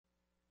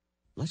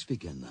Let's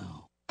begin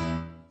now.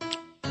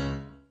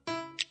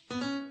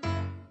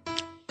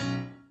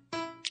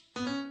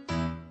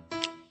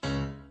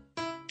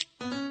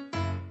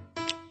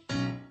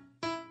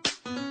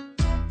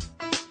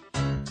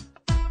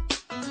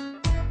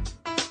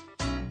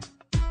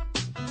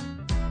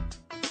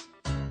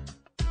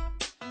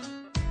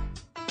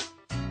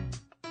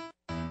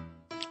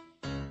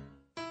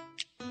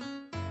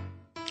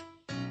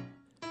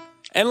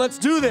 And let's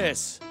do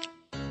this.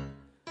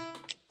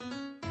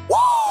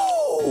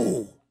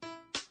 Whoa!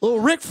 Little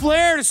Ric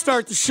Flair to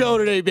start the show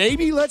today,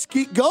 baby. Let's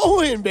keep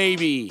going,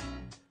 baby.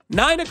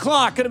 9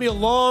 o'clock. Going to be a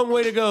long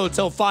way to go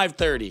till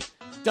 5:30.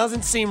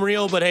 Doesn't seem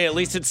real, but hey, at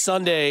least it's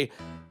Sunday.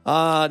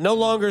 No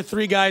longer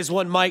 3 guys,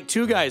 1 mic,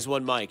 2 guys,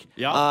 1 mic.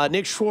 Yeah.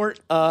 Nick Schwerdt,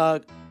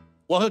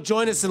 he'll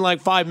join us in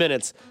like 5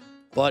 minutes,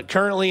 but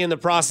currently in the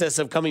process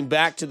of coming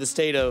back to the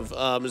state of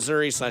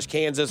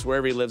Missouri/Kansas,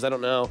 wherever he lives. I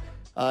don't know.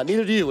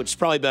 Neither do you, which is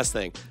probably the best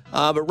thing.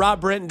 But Rob,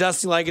 Brenton,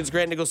 Dusty Likins,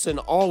 Grant Nicholson,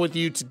 all with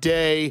you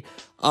today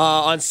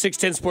on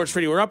 610 Sports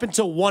Radio. We're up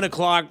until 1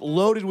 o'clock,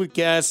 loaded with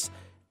guests.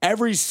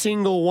 Every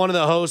single one of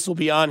the hosts will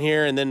be on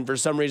here, and then for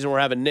some reason we're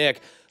having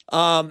Nick.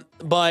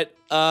 But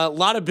a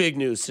lot of big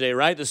news today,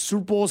 right? The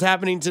Super Bowl's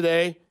happening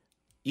today.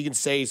 You can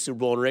say Super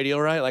Bowl on radio,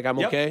 right? Like, I'm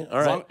okay? All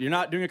right. You're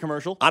not doing a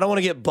commercial. I don't want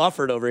to get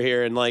buffered over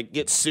here and, like,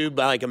 get sued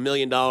by, like, $1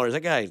 million.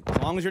 That guy.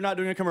 As long as you're not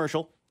doing a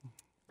commercial.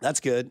 That's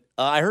good.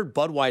 I heard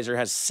Budweiser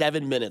has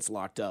 7 minutes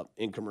locked up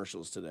in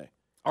commercials today.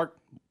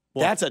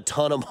 That's a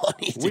ton of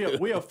money,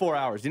 dude. We have 4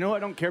 hours. You know what I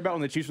don't care about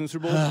when the Chiefs win the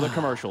Super Bowl? The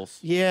commercials.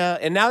 Yeah,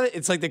 and now that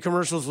it's like the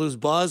commercials lose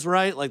buzz,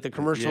 right? Like the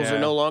commercials are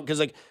no longer, because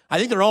like I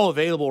think they're all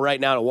available right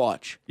now to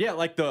watch. Yeah,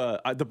 like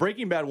the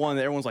Breaking Bad one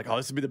that everyone's like, oh,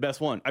 this would be the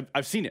best one.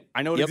 I've seen it.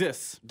 I know it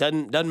exists.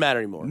 Doesn't matter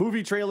anymore.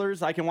 Movie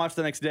trailers I can watch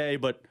the next day,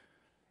 but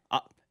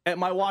at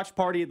my watch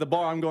party at the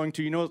bar I'm going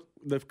to, you know,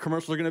 the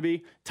commercials are going to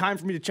be time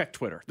for me to check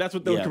Twitter. That's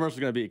what those commercials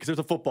are going to be because there's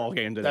a football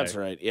game today. That's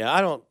right.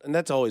 Yeah, and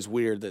that's always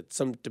weird that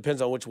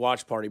depends on which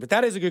watch party. But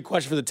that is a good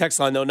question for the text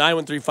line though.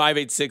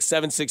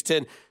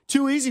 913-586-7610.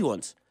 2 easy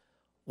ones.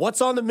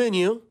 What's on the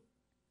menu?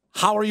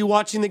 How are you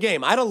watching the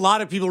game? I had a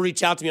lot of people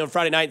reach out to me on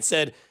Friday night and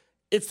said,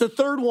 it's the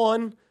third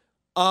one.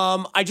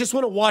 I just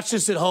want to watch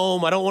this at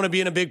home. I don't want to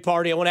be in a big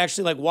party. I want to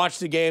actually like watch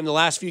the game. The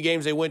last few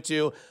games they went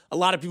to, a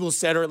lot of people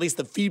said, or at least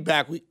the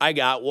feedback I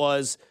got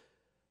was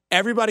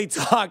everybody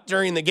talked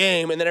during the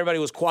game and then everybody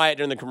was quiet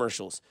during the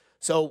commercials.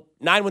 So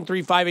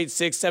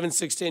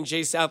 913-586-7610,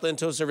 Jay Southland,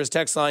 Tow Service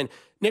text line,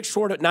 Nick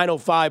Schwerdt at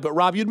 905. But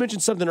Rob, you'd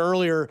mentioned something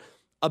earlier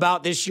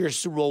about this year's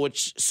Super Bowl,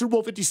 which Super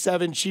Bowl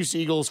 57, Chiefs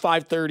Eagles,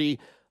 5:30.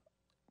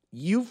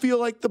 You feel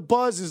like the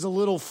buzz is a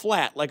little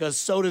flat, like a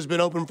soda's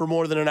been open for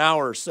more than an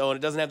hour or so, and it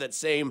doesn't have that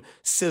same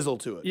sizzle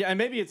to it. Yeah, and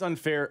maybe it's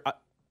unfair.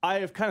 I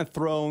have kind of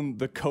thrown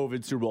the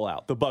COVID Super Bowl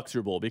out, the Bucs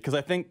Super Bowl, because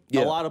I think a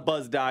lot of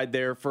buzz died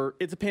there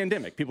it's a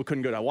pandemic. People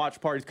couldn't go to watch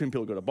parties,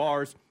 people go to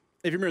bars.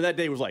 If you remember, that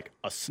day was like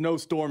a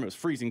snowstorm. It was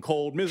freezing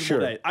cold,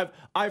 miserable day.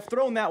 I've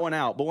thrown that one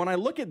out. But when I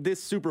look at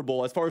this Super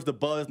Bowl, as far as the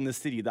buzz in the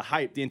city, the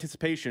hype, the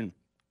anticipation,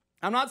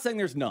 I'm not saying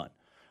there's none.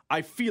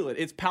 I feel it.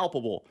 It's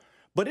palpable.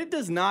 But it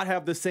does not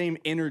have the same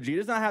energy. It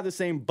does not have the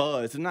same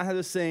buzz. It does not have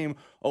the same,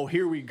 oh,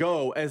 here we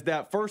go, as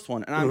that first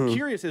one. And I'm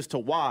curious as to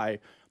why.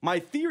 My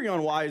theory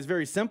on why is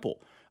very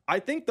simple. I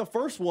think the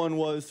first one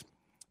was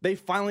they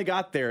finally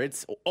got there.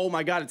 It's, oh,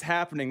 my God, it's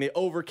happening. They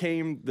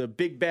overcame the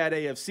big, bad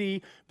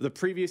AFC. The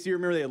previous year,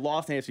 remember, they had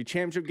lost an AFC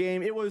championship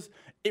game. It was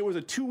a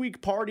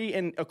 2-week party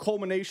and a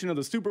culmination of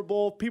the Super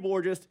Bowl. People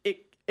were just,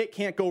 it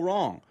can't go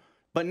wrong.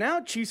 But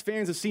now Chiefs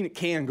fans have seen it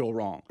can go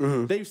wrong.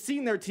 They've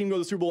seen their team go to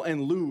the Super Bowl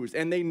and lose,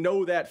 and they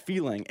know that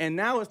feeling. And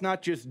now it's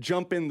not just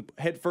jumping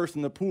headfirst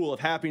in the pool of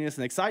happiness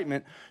and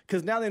excitement,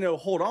 because now they know,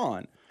 hold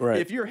on. Right.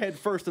 If you're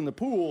headfirst in the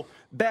pool,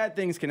 bad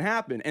things can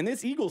happen. And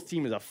this Eagles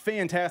team is a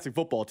fantastic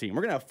football team.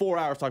 We're going to have 4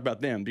 hours to talk about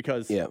them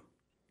because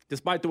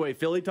despite the way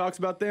Philly talks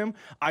about them,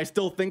 I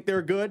still think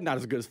they're good. Not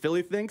as good as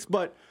Philly thinks,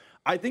 but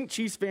I think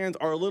Chiefs fans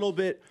are a little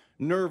bit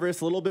nervous,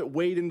 a little bit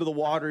wade into the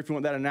water, if you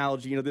want that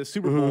analogy. You know, this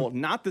Super Bowl,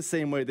 not the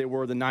same way they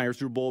were the Niners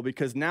Super Bowl,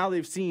 because now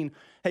they've seen,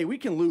 hey, we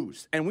can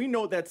lose. And we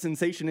know what that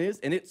sensation is,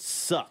 and it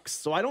sucks.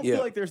 So I don't feel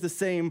like there's the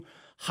same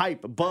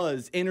hype,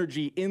 buzz,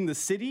 energy in the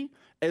city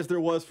as there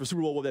was for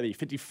Super Bowl, what would that be,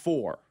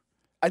 54?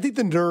 I think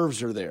the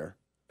nerves are there.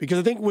 Because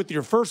I think with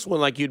your first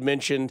one, like you'd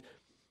mentioned,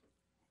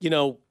 you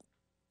know,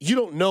 you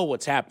don't know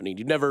what's happening.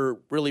 You've never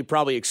really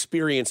probably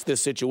experienced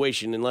this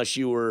situation unless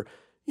you were,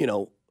 you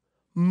know,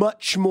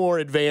 much more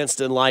advanced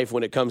in life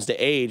when it comes to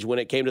age, when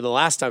it came to the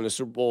last time the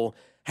Super Bowl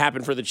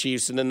happened for the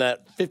Chiefs, and then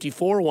that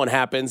 54 one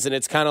happens, and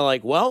it's kind of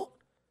like, well,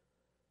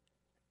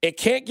 it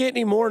can't get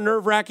any more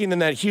nerve-wracking than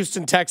that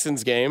Houston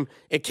Texans game.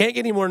 It can't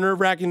get any more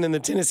nerve-wracking than the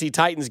Tennessee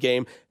Titans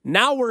game.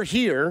 Now we're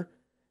here,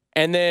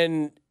 and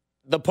then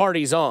the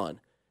party's on.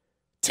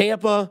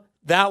 Tampa,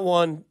 that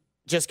one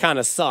just kind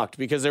of sucked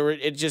because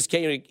it just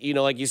came, you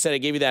know, like you said, it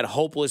gave you that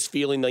hopeless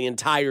feeling the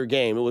entire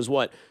game. It was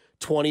what,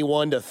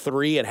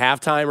 21-3 at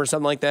halftime or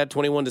something like that,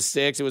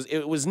 21-6.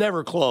 It was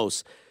never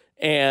close.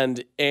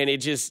 And it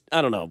just,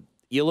 I don't know.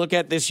 you look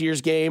at this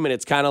year's game, and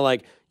it's kind of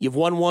like you've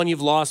won one,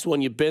 you've lost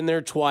one, you've been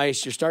there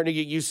twice. You're starting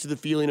to get used to the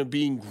feeling of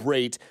being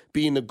great,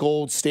 being the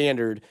gold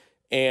standard.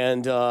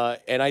 And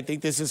I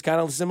think this is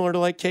kind of similar to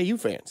like KU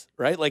fans,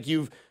 right? Like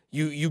you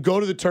go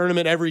to the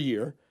tournament every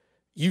year.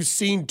 You've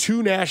seen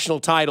 2 national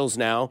titles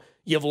now.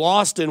 You've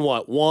lost in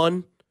what?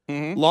 1?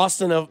 Mm-hmm.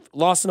 Lost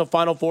in a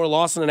Final Four,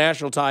 lost in a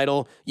national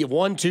title. You've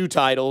won 2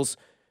 titles.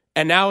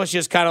 And now it's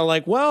just kind of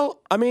like,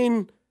 well, I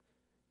mean,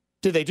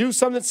 did they do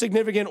something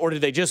significant or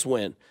did they just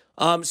win?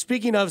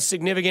 Speaking of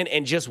significant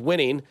and just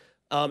winning,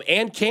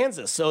 and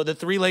Kansas. So the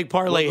 3-leg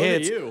parlay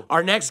hits.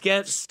 Our next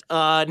guest,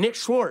 Nick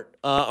Schwerdt,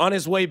 on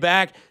his way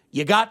back.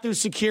 You got through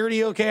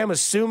security okay, I'm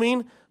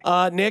assuming,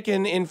 Nick,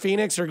 in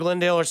Phoenix or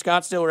Glendale or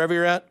Scottsdale, wherever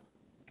you're at?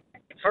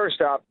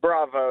 First off,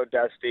 bravo,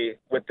 Dusty,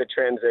 with the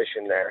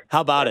transition there. How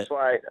about That's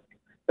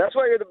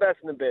why you're the best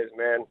in the biz,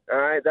 man. All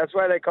right? That's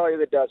why they call you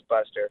the Dust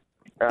Buster.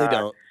 They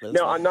don't.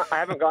 No, I'm not. I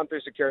haven't gone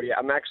through security yet.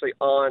 I'm actually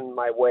on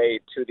my way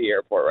to the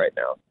airport right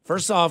now.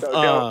 First off,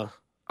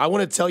 I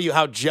want to tell you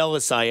how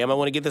jealous I am. I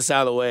want to get this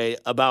out of the way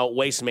about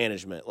Waste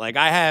Management. Like,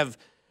 I have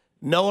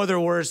no other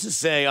words to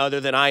say other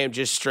than I am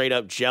just straight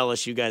up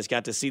jealous you guys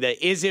got to see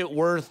that. Is it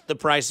worth the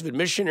price of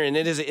admission, or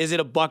is it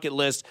a bucket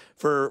list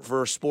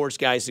for sports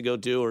guys to go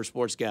do or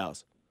sports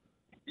gals?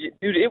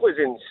 Dude, it was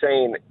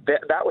insane.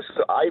 That was.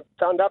 I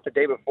found out the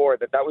day before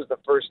that was the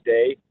first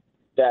day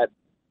that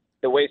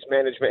the Waste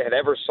Management had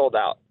ever sold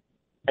out.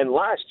 And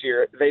last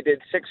year, they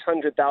did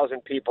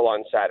 600,000 people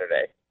on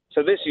Saturday.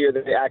 So this year,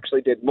 they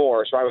actually did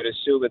more. So I would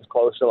assume it's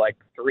close to like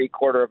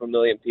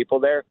 750,000 people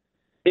there.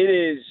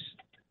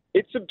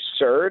 It's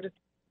absurd.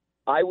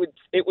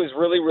 It was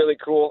really, really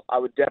cool. I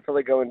would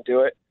definitely go and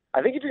do it.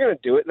 I think if you're going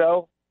to do it,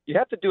 though, you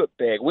have to do it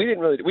big. We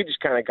just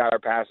kind of got our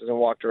passes and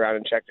walked around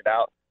and checked it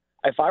out.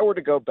 If I were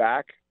to go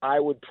back, I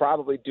would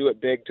probably do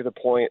it big to the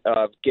point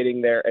of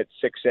getting there at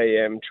 6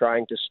 a.m.,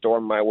 trying to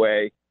storm my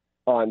way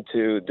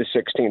onto the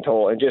 16th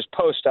hole and just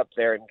post up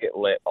there and get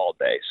lit all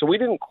day. So we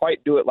didn't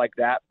quite do it like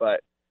that,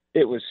 but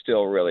it was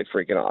still really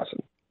freaking awesome.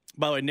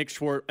 By the way, Nick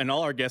Schwerdt and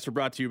all our guests are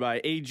brought to you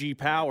by AG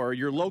Power,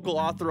 your local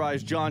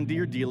authorized John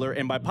Deere dealer,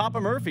 and by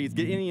Papa Murphy's.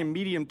 Get any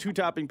medium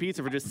 2-topping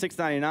pizza for just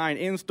 $6.99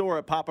 in store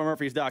at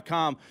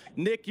papamurphys.com.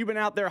 Nick, you've been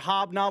out there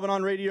hobnobbing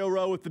on Radio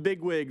Row with the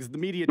bigwigs, the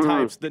media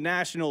types, the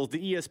nationals,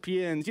 the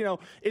ESPNs. You know,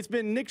 it's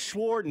been Nick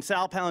Schwerdt and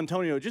Sal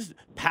Palantonio just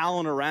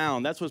palling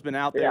around. That's what's been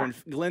out there in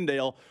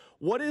Glendale.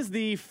 What is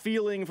the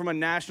feeling from a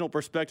national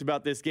perspective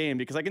about this game?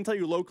 Because I can tell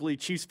you locally,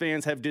 Chiefs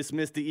fans have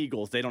dismissed the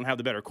Eagles. They don't have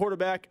the better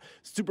quarterback.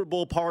 Super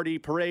Bowl party,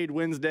 parade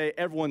Wednesday.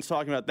 Everyone's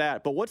talking about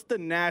that. But what's the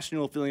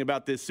national feeling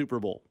about this Super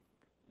Bowl?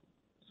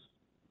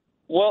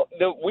 Well,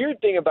 the weird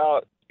thing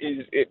about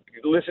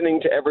listening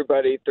to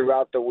everybody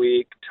throughout the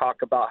week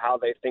talk about how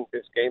they think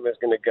this game is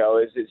going to go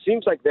is it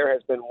seems like there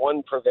has been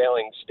one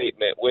prevailing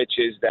statement, which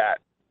is that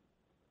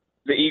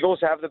the Eagles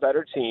have the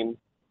better team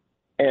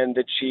and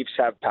the Chiefs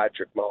have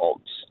Patrick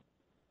Mahomes.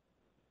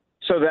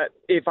 So that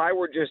if I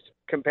were just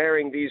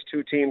comparing these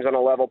two teams on a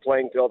level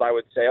playing field, I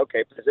would say,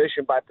 okay,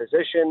 position by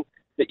position,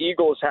 the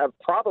Eagles have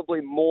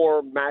probably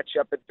more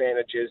matchup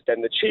advantages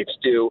than the Chiefs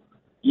do,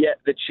 yet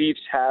the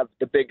Chiefs have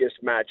the biggest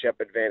matchup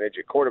advantage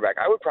at quarterback.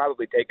 I would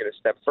probably take it a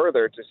step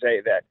further to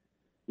say that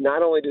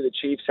not only do the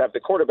Chiefs have the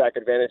quarterback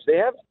advantage, they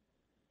have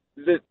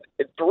the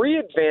 3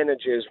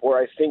 advantages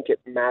where I think it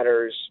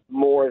matters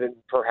more than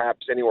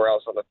perhaps anywhere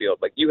else on the field.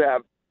 Like, you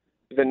have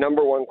the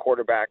number 1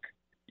 quarterback,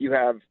 you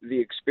have the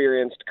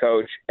experienced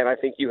coach, and I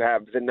think you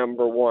have the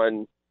number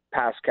 1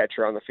 pass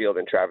catcher on the field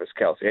in Travis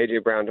Kelce. A.J.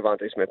 Brown,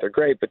 Devontae Smith are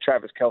great, but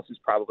Travis Kelce is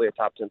probably a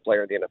top 10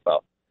 player in the NFL.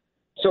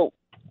 So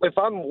if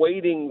I'm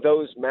weighting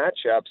those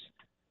matchups,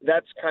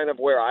 that's kind of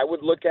where I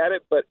would look at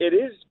it. But it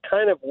is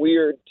kind of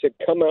weird to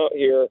come out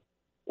here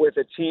with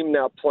a team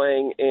now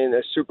playing in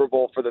a Super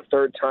Bowl for the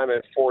 3rd time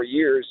in 4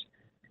 years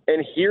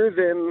and hear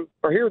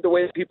the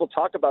way people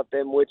talk about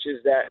them, which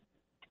is that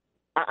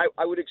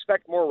I would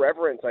expect more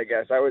reverence, I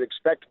guess. I would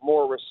expect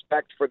more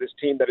respect for this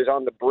team that is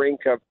on the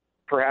brink of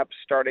perhaps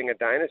starting a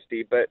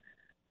dynasty. But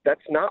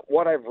that's not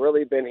what I've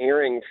really been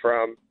hearing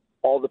from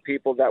all the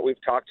people that we've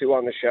talked to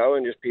on the show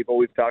and just people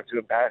we've talked to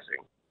in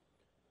passing.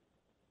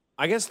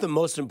 I guess the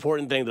most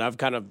important thing that I've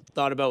kind of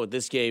thought about with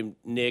this game,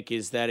 Nick,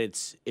 is that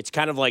it's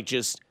kind of like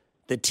just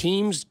the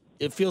teams.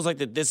 It feels like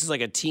that this is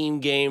like a team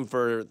game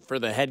for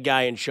the head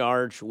guy in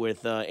charge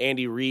with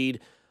Andy Reid.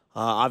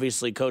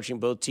 Obviously coaching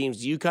both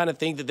teams. Do you kind of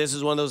think that this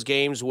is one of those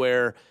games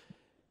where,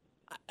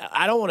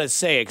 I don't want to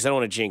say it because I don't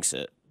want to jinx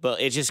it,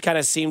 but it just kind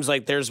of seems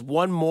like there's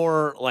one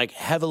more like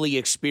heavily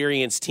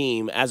experienced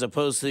team as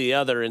opposed to the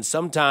other, and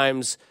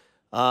sometimes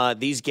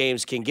these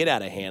games can get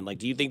out of hand. Like,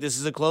 do you think this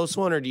is a close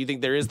one, or do you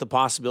think there is the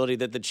possibility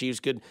that the Chiefs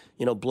could,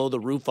 blow the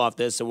roof off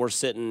this and we're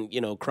sitting,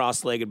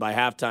 cross-legged by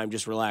halftime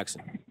just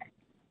relaxing?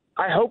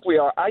 I hope we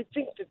are. I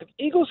think that the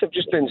Eagles have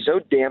just been so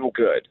damn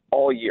good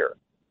all year.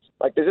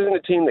 Like, this isn't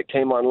a team that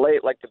came on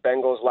late like the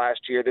Bengals last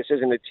year. This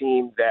isn't a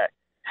team that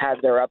had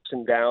their ups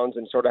and downs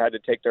and sort of had to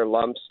take their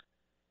lumps.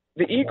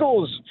 The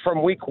Eagles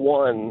from week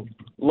 1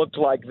 looked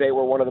like they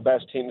were one of the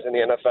best teams in the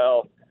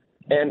NFL.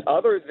 And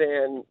other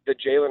than the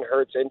Jalen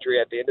Hurts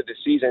injury at the end of the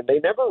season, they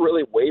never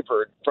really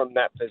wavered from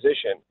that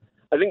position.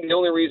 I think the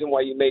only reason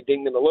why you may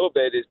ding them a little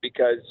bit is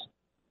because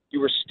you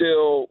were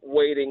still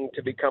waiting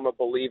to become a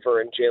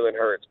believer in Jalen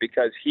Hurts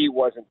because he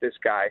wasn't this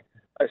guy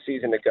a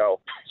season ago.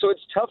 So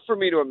it's tough for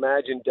me to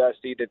imagine,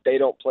 Dusty, that they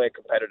don't play a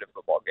competitive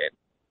football game.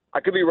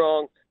 I could be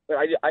wrong, but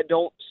I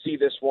don't see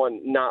this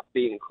one not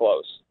being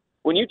close.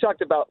 When you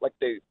talked about like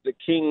the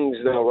Kings,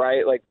 though,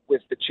 right, like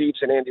with the Chiefs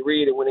and Andy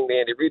Reid and winning the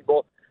Andy Reid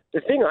Bowl,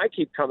 the thing I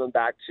keep coming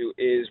back to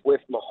is with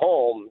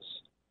Mahomes,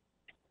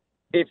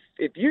 if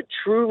you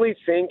truly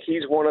think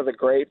he's one of the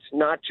greats,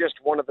 not just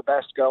one of the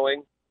best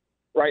going,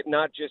 right,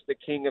 not just the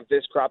king of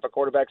this crop of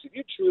quarterbacks, if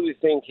you truly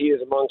think he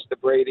is amongst the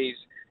Bradys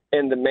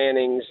and the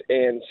Mannings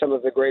and some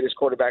of the greatest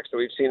quarterbacks that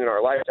we've seen in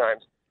our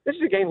lifetimes, this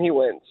is a game he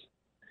wins.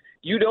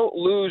 You don't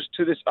lose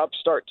to this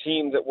upstart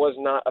team that was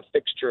not a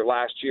fixture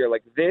last year.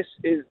 Like, this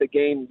is the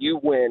game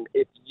you win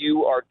if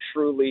you are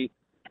truly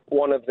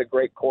one of the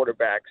great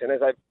quarterbacks. And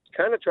as I've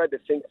kind of tried to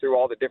think through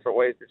all the different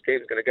ways this game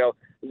is going to go,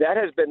 that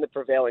has been the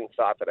prevailing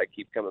thought that I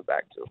keep coming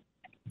back to.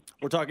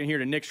 We're talking here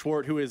to Nick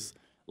Schwerdt, who is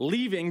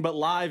leaving but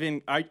live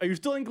in. Are you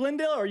still in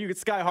Glendale, or are you at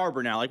Sky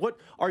Harbor now? Like,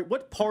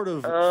 what part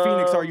of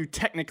Phoenix are you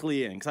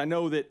technically in? Because I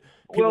know that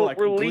people like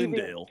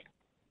Glendale.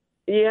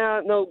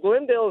 Yeah, no,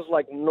 Glendale is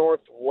like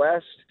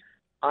northwest.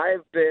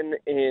 I've been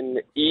in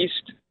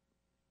east,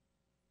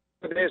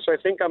 so I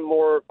think I'm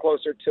more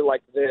closer to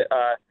like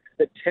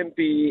the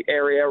Tempe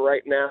area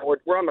right now.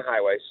 We're on the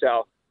highway,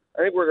 so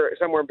I think we're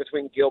somewhere in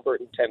between Gilbert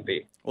and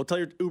Tempe. Well, tell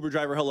your Uber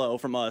driver hello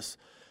from us.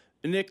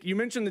 Nick, you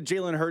mentioned the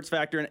Jalen Hurts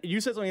factor, and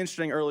you said something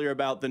interesting earlier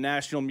about the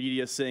national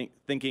media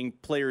thinking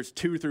players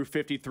 2 through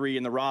 53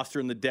 and the roster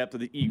and the depth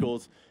of the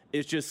Eagles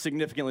is just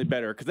significantly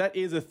better, because that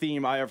is a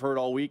theme I have heard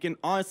all week, and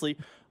honestly,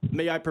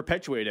 may I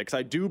perpetuate it, because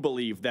I do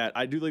believe that.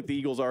 I do think the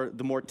Eagles are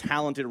the more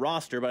talented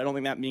roster, but I don't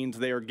think that means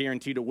they are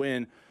guaranteed to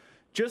win.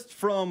 Just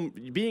from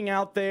being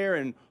out there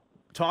and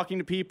talking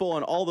to people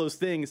and all those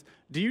things,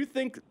 do you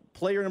think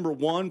player number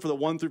 1 for the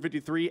 1 through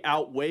 53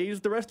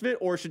 outweighs the rest of it,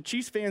 or should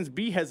Chiefs fans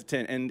be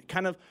hesitant and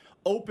kind of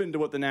open to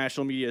what the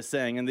national media is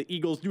saying, and the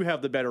Eagles do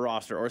have the better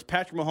roster? Or is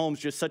Patrick Mahomes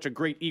just such a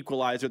great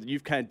equalizer that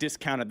you've kind of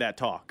discounted that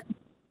talk?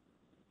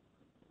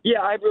 Yeah,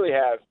 I really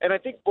have. And I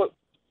think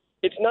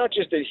it's not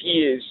just that he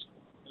is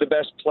the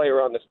best player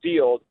on the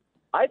field.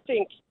 I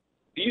think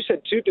you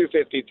said 2 through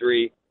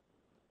 53.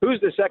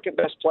 Who's the second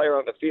best player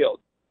on the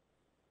field?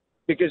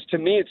 Because to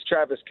me, it's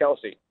Travis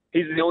Kelce.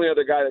 He's the only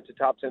other guy that's a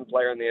top 10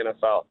 player in the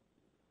NFL.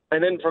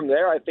 And then from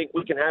there, I think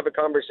we can have a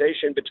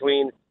conversation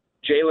between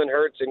Jalen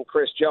Hurts and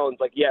Chris Jones.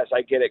 Like, yes,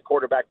 I get it.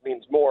 Quarterback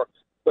means more.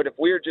 But if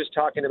we're just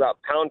talking about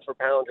pound for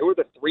pound, who are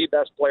the 3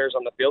 best players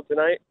on the field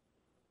tonight?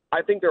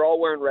 I think they're all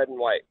wearing red and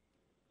white.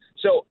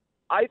 So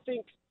I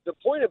think the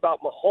point about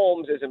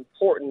Mahomes is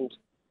important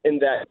in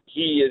that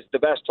he is the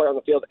best player on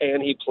the field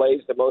and he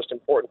plays the most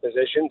important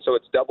position. So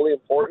it's doubly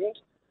important.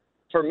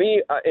 For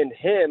me, in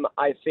him,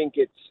 I think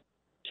it's,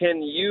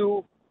 can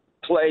you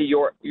play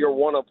your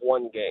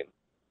one-of-one game?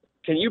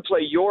 Can you play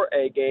your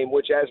A game,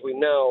 which, as we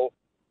know,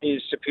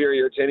 is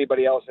superior to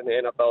anybody else in the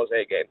NFL's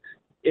A game?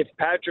 If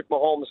Patrick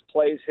Mahomes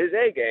plays his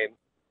A game,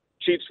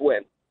 Chiefs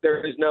win.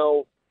 There is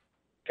no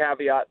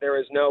caveat. There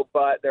is no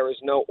but. There is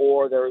no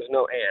or. There is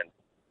no and.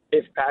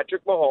 If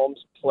Patrick Mahomes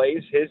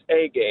plays his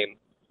A game,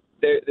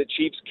 the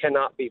Chiefs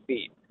cannot be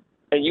beat.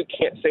 And you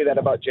can't say that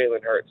about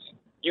Jalen Hurts.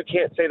 You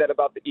can't say that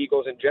about the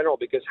Eagles in general,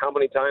 because how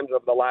many times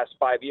over the last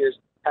 5 years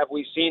have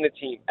we seen a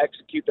team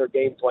execute their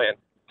game plan,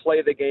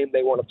 play the game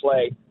they want to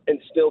play, and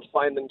still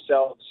find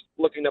themselves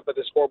looking up at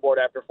the scoreboard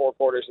after 4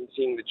 quarters and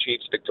seeing the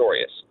Chiefs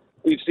victorious?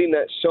 We've seen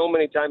that so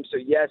many times. So,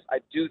 yes, I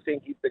do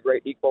think he's the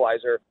great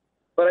equalizer,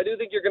 but I do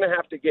think you're going to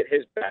have to get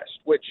his best,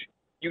 which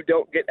you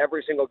don't get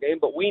every single game.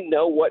 But we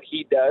know what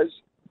he does.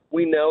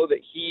 We know that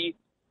he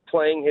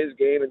playing his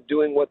game and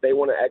doing what they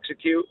want to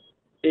execute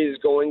is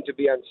going to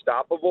be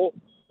unstoppable.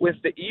 With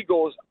the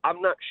Eagles,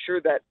 I'm not sure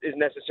that is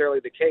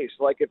necessarily the case.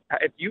 Like,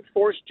 if you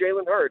force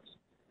Jalen Hurts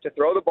to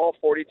throw the ball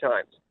 40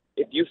 times,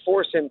 if you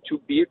force him to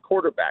be a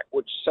quarterback,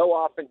 which so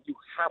often you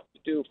have to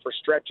do for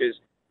stretches,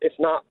 if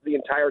not the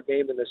entire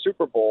game in the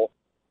Super Bowl,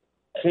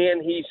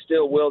 can he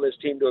still will this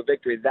team to a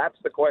victory? That's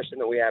the question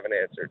that we haven't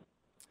answered.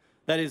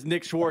 That is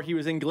Nick Schwerdt. He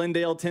was in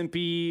Glendale,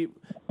 Tempe,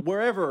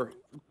 wherever.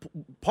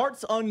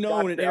 Parts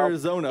unknown in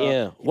Arizona.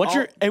 Yeah.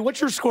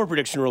 What's your score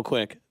prediction real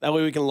quick? That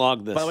way we can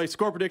log this. By the way,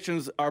 score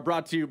predictions are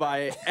brought to you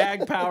by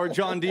Ag Power,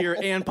 John Deere,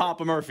 and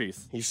Papa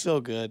Murphy's. He's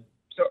so good.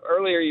 So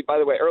earlier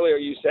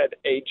you said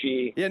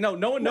AG. Yeah, no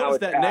one noticed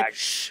that, Ag. Nick.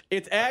 Shh.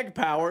 It's Ag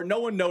Power. No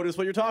one noticed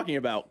what you're talking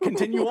about.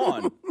 Continue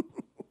on.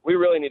 We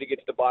really need to get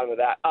to the bottom of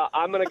that.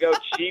 I'm going to go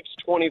Chiefs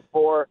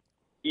 24,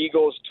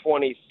 Eagles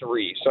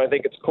 23. So I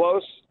think it's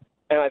close,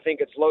 and I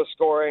think it's low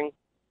scoring,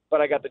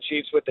 but I got the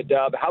Chiefs with the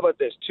dub. How about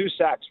this? 2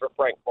 sacks for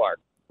Frank Clark.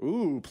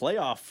 Ooh,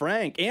 playoff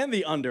Frank and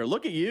the under.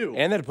 Look at you.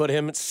 And that put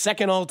him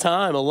second all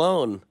time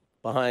alone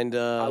behind.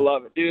 I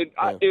love it, dude.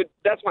 Yeah. Dude,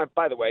 that's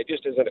by the way,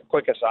 just as a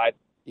quick aside,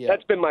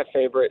 that's been my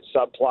favorite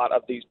subplot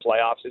of these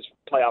playoffs is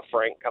playoff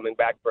Frank coming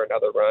back for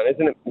another run.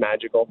 Isn't it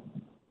magical?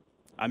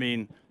 I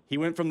mean, he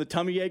went from the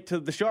tummy ache to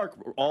the shark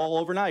all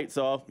overnight.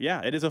 So,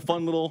 yeah, it is a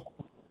fun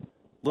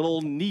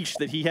little niche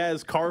that he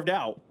has carved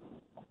out.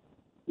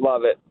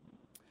 Love it.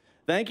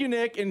 Thank you,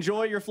 Nick.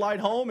 Enjoy your flight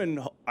home,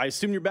 and I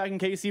assume you're back in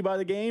KC by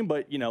the game,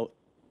 but,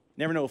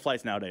 never know with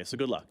flights nowadays, so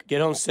good luck.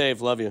 Get home safe.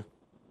 Love you.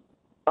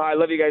 All right,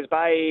 love you guys.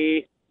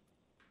 Bye.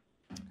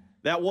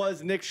 That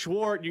was Nick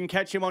Schwerdt. You can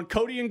catch him on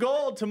Cody and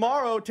Gold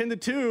tomorrow, 10 to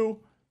 2.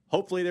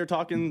 Hopefully they're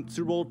talking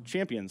Super Bowl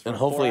champions. And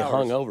hopefully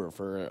hung over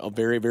for a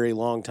very, very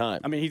long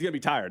time. I mean, he's going to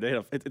be tired.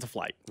 It's a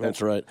flight. That's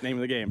right. Name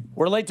of the game.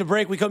 We're late to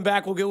break. We come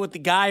back. We'll go with the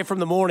guy from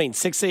the morning,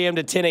 6 a.m.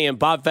 to 10 a.m.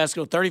 Bob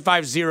Fescoe,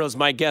 35-0 is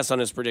my guess on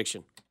his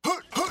prediction.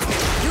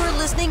 You're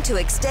listening to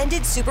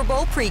extended Super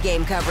Bowl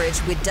pregame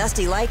coverage with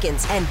Dusty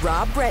Likins and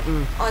Rob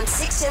Brenton on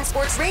 610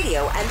 Sports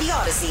Radio and the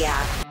Odyssey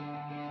app.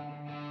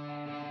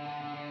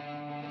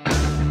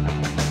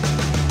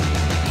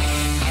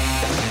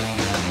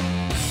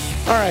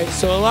 All right,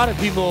 so a lot of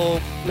people,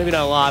 maybe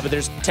not a lot, but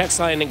there's text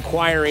line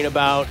inquiring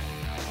about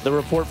the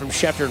report from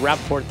Schwerdt and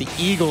Rappaport. The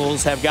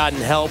Eagles have gotten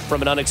help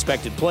from an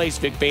unexpected place.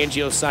 Vic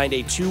Fangio signed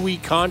a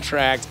 2-week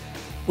contract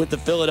with the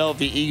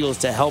Philadelphia Eagles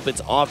to help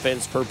its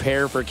offense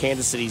prepare for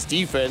Kansas City's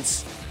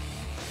defense.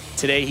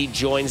 Today he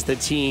joins the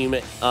team,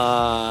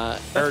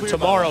 or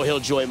tomorrow he'll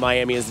join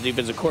Miami as the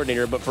defensive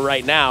coordinator, but for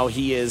right now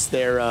he is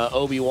their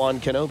Obi-Wan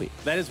Kenobi.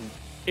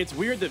 It's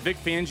weird that Vic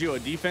Fangio, a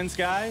defense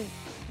guy,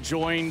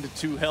 joined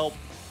to help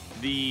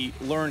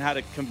learn how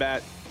to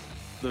combat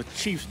the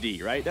Chiefs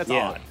D, right? That's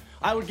odd.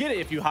 I would get it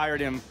if you hired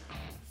him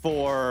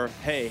for,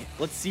 hey,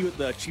 let's see what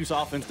the Chiefs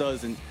offense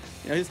does. And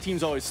his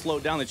team's always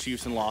slowed down the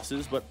Chiefs in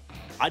losses, but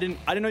I didn't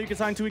know you could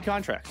sign 2-week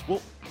contracts.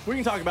 Well, we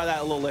can talk about that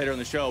a little later in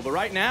the show. But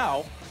right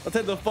now, let's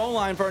head to the phone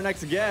line for our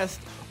next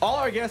guest. All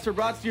our guests are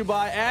brought to you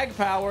by Ag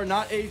Power,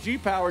 not AG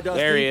Power, Dusty.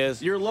 There he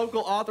is. Your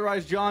local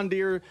authorized John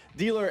Deere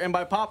dealer, and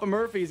by Papa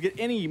Murphy's. Get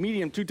any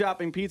medium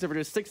 2-topping pizza for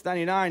just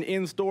 $6.99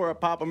 in-store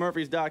at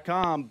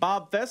papamurphys.com.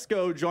 Bob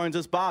Fescoe joins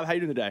us. Bob, how you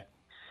doing today?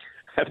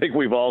 I think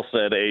we've all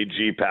said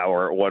AG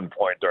Power at one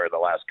point during the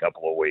last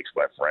couple of weeks,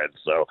 my friend.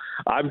 So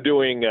I'm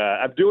doing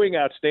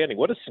outstanding.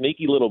 What a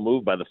sneaky little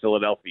move by the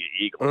Philadelphia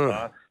Eagles.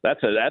 Huh?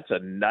 That's a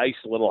nice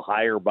little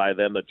hire by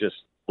them that just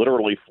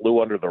literally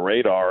flew under the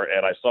radar.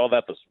 And I saw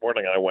that this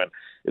morning, and I went,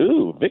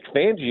 ooh, Vic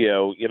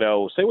Fangio,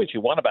 say what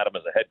you want about him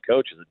as a head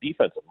coach, as a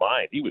defensive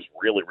mind. He was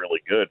really,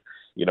 really good,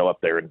 up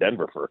there in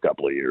Denver for a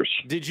couple of years.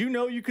 Did you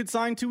know you could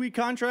sign 2-week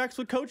contracts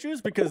with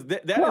coaches? Because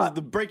that is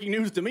the breaking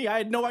news to me. I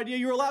had no idea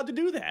you were allowed to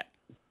do that.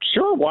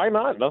 Sure, why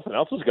not? Nothing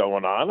else is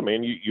going on. I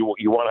mean, you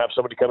want to have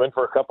somebody come in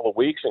for a couple of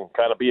weeks and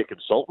kind of be a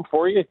consultant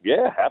for you?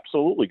 Yeah,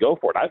 absolutely, go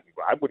for it.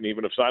 I wouldn't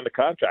even have signed a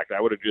contract.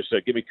 I would have just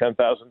said, give me $10,000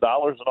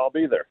 and I'll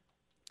be there.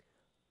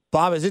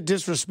 Bob, is it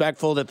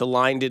disrespectful that the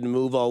line didn't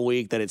move all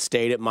week, that it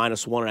stayed at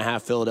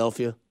 -1.5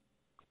 Philadelphia?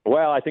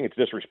 Well, I think it's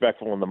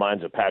disrespectful in the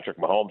minds of Patrick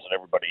Mahomes and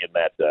everybody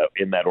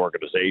in that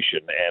organization.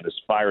 And as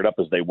fired up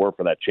as they were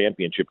for that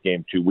championship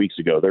game 2 weeks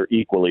ago, they're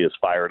equally as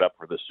fired up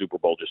for the Super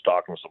Bowl. Just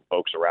talking to some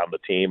folks around the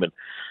team and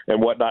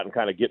whatnot, and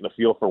kind of getting a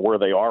feel for where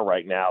they are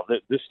right now.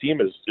 This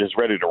team is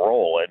ready to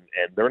roll,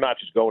 and they're not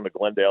just going to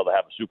Glendale to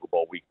have a Super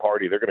Bowl week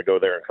party. They're going to go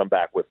there and come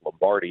back with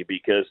Lombardi,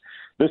 because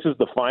this is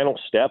the final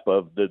step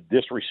of the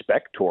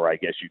disrespect tour, I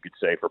guess you could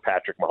say, for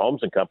Patrick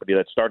Mahomes and company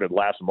that started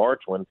last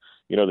March when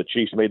the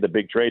Chiefs made the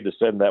big trade to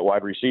send that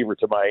wide receiver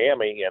to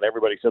Miami, and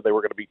everybody said they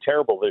were going to be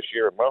terrible this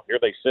year. And, well, here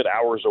they sit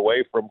hours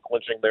away from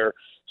clinching their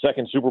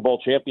second Super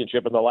Bowl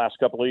championship in the last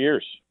couple of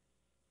years.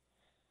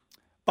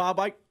 Bob,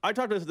 I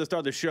talked to us at the start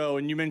of the show,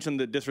 and you mentioned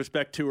the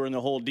disrespect tour and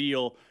the whole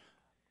deal.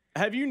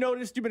 Have you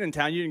noticed, you've been in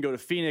town, you didn't go to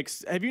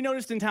Phoenix, have you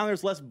noticed in town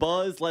there's less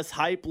buzz, less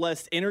hype,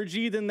 less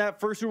energy than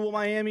that first Super Bowl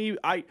Miami?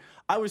 I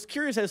was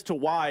curious as to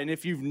why, and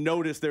if you've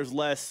noticed there's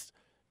less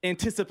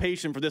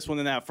anticipation for this one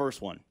than that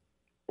first one.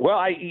 Well,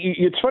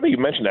 it's funny you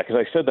mentioned that,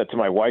 because I said that to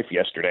my wife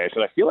yesterday. I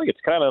said, I feel like it's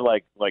kind of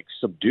like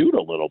subdued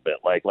a little bit.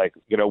 Like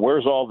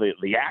where's all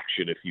the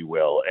action, if you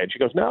will? And she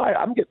goes, no,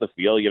 I'm getting the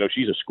feel.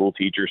 She's a school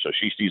teacher, so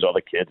she sees all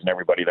the kids and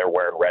everybody there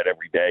wearing red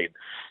every day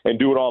and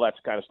doing all that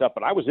kind of stuff.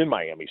 But I was in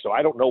Miami, so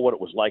I don't know what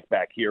it was like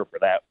back here for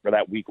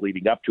that week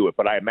leading up to it.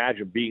 But I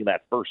imagine being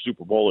that first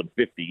Super Bowl in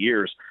 50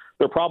 years,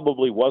 there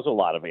probably was a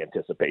lot of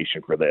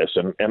anticipation for this.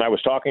 And I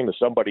was talking to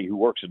somebody who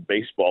works in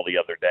baseball the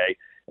other day,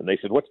 and they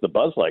said, what's the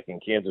buzz like in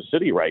Kansas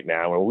City right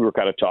now? And we were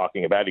kind of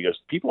talking about it. He goes,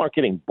 people aren't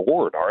getting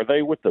bored, are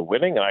they, with the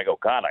winning? And I go,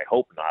 God, I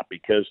hope not,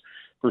 because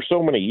for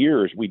so many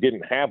years we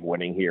didn't have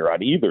winning here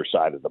on either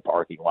side of the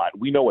parking lot.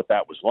 We know what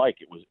that was like.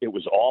 It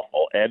was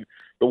awful. And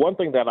the one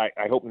thing that I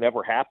hope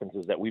never happens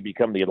is that we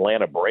become the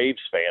Atlanta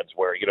Braves fans,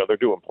 where they're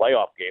doing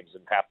playoff games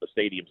and half the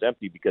stadium's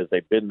empty because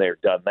they've been there,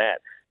 done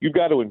that. You've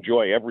got to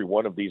enjoy every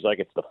one of these like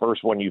it's the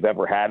first one you've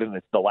ever had and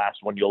it's the last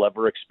one you'll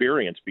ever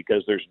experience,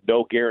 because there's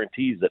no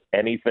guarantees that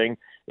anything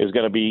is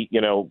going to be,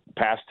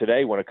 past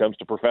today when it comes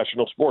to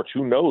professional sports.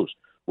 Who knows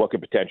what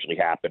could potentially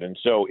happen? And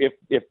so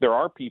if there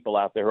are people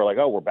out there who are like,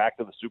 oh, we're back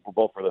to the Super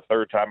Bowl for the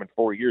third time in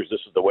 4 years, this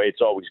is the way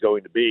it's always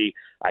going to be,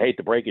 I hate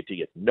to break it to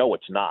you. No,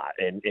 it's not.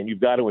 And you've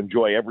got to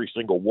enjoy every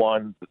single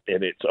one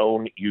in its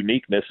own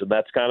uniqueness. And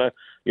that's kind of,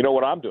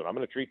 what I'm doing. I'm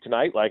going to treat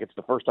tonight like it's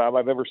the first time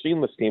I've ever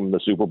seen this team in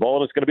the Super Bowl,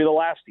 and it's going to be the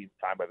last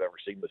time I've ever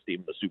seen this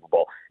team in the Super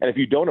Bowl. And if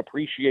you don't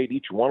appreciate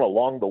each one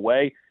along the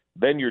way,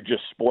 then you're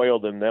just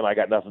spoiled, and then I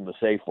got nothing to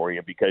say for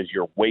you because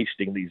you're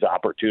wasting these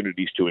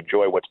opportunities to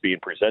enjoy what's being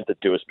presented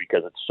to us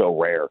because it's so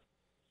rare.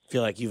 I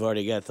feel like you've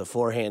already got the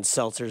forehand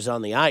seltzers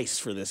on the ice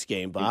for this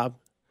game, Bob.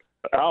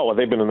 Oh, well,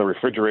 they've been in the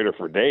refrigerator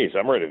for days.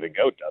 I'm ready to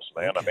go, Dust,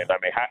 man. Okay. I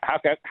mean,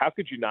 how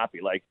could you not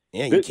be like?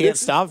 Yeah, you can't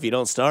stop if you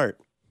don't start.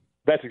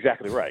 That's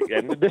exactly right.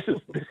 And this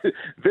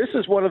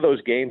is one of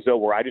those games, though,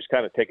 where I just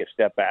kind of take a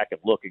step back and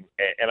look.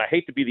 And I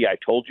hate to be the I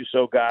told you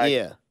so guy.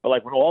 Yeah. But,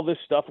 like, when all this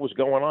stuff was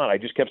going on, I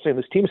just kept saying,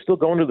 this team is still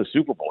going to the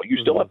Super Bowl. You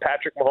still have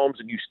Patrick Mahomes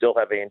and you still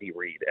have Andy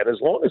Reid. And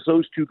as long as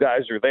those two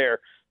guys are there,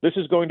 this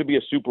is going to be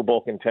a Super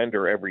Bowl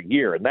contender every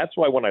year. And that's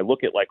why when I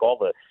look at, like, all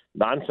the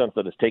nonsense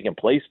that has taken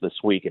place this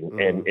week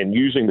and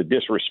using the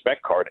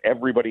disrespect card,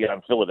 everybody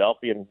on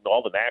Philadelphia and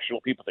all the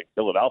national people think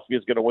Philadelphia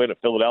is going to win and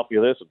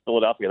Philadelphia this and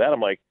Philadelphia that. I'm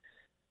like,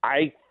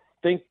 I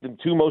think the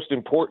two most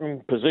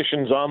important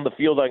positions on the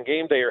field on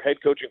game day are head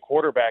coach and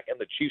quarterback, and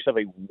the Chiefs have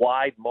a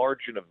wide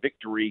margin of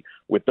victory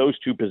with those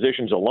two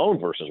positions alone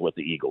versus what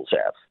the Eagles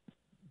have.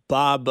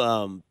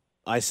 Bob,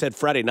 I said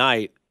Friday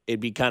night it'd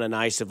be kind of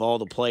nice if all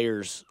the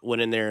players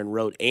went in there and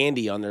wrote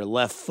Andy on their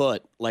left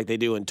foot like they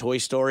do in Toy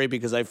Story,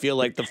 because I feel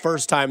like the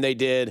first time they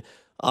did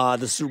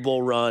the Super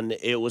Bowl run,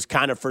 it was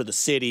kind of for the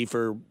city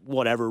for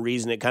whatever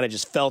reason. It kind of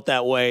just felt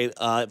that way.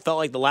 It felt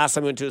like the last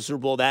time we went to a Super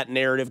Bowl, that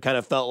narrative kind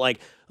of felt like,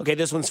 okay,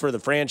 this one's for the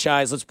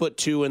franchise. Let's put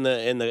 2 in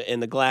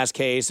the glass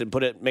case and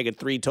make it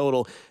 3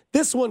 total.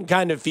 This one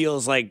kind of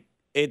feels like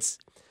it's.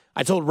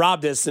 I told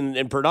Rob this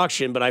in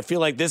production, but I feel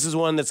like this is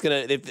one that's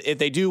gonna. If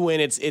they do win,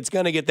 it's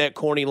gonna get that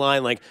corny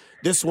line like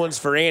this one's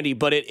for Andy,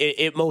 but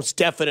it most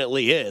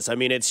definitely is. I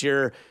mean, it's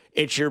your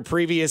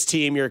previous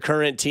team, your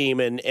current team,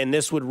 and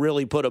this would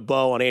really put a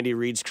bow on Andy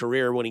Reid's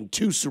career, winning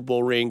 2 Super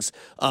Bowl rings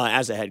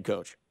as a head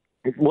coach.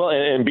 Well,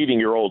 and beating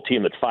your old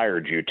team that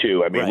fired you,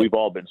 too. I mean, We've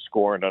all been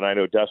scorned, and I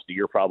know, Dusty,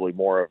 you're probably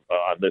more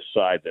on this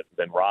side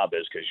than Rob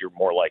is because you're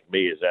more like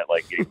me, is that,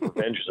 like,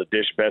 revenge is a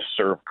dish best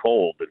served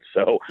cold. And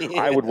so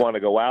I would want to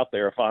go out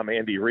there if I'm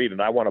Andy Reid,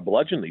 and I want to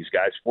bludgeon these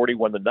guys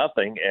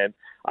 41-0, and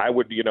I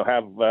would,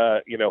 have,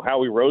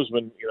 Howie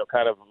Roseman,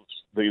 kind of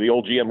the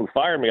old GM who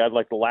fired me, I'd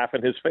like to laugh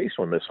in his face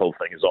when this whole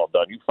thing is all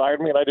done. You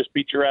fired me, and I just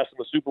beat your ass in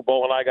the Super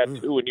Bowl, and I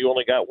got 2, and you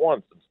only got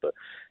 1 since the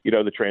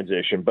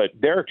transition. But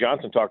Derek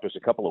Johnson talked to us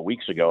a couple of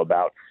weeks ago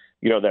about,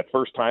 that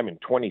first time in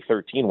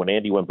 2013 when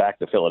Andy went back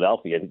to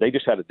Philadelphia, and they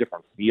just had a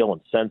different feel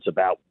and sense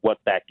about what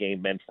that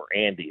game meant for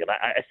Andy. And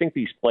I think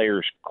these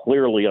players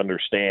clearly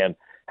understand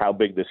how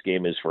big this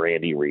game is for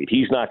Andy Reid.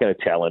 He's not going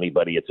to tell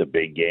anybody it's a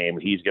big game.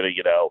 He's going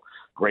to,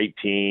 great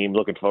team,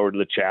 looking forward to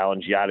the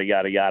challenge, yada,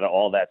 yada, yada,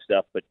 all that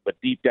stuff. But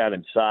deep down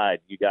inside,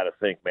 you got to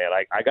think, man,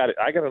 I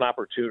got an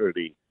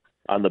opportunity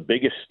on the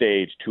biggest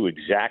stage to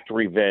exact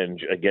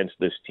revenge against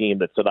this team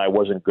that said I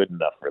wasn't good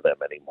enough for them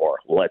anymore.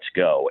 Let's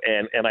go.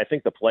 And I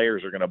think the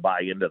players are going to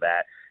buy into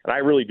that. And I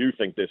really do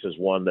think this is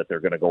one that they're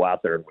going to go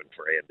out there and win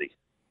for Andy.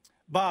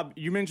 Bob,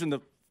 you mentioned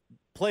the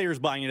players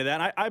buying into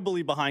that. I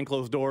believe behind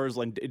closed doors,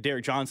 like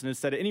Derek Johnson has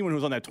said it. Anyone who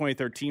was on that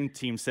 2013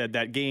 team said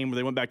that game where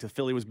they went back to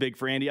Philly was big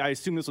for Andy. I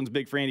assume this one's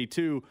big for Andy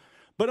too.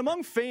 But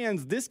among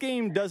fans, this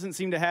game doesn't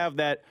seem to have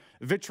that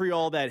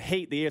vitriol, that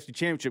hate the AFC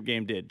Championship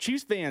game did.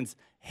 Chiefs fans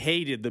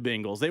hated the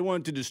Bengals. They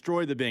wanted to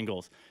destroy the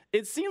Bengals.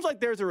 It seems like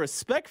there's a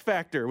respect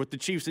factor with the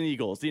Chiefs and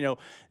Eagles.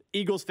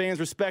 Eagles fans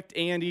respect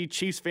Andy.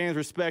 Chiefs fans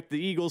respect the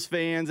Eagles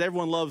fans.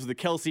 Everyone loves the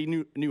Kelsey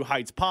New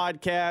Heights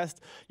podcast,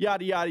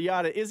 yada, yada,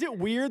 yada. Is it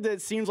weird that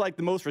it seems like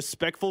the most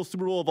respectful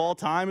Super Bowl of all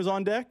time is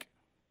on deck?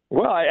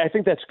 Well, I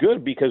think that's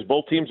good because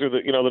both teams are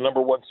the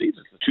number one seeds.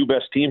 It's the 2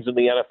 best teams in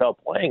the NFL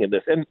playing in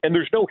this. And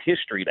there's no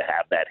history to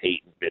have that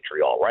hate and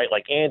vitriol, right?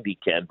 Like Andy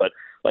can, but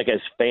like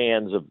as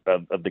fans of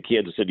the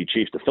Kansas City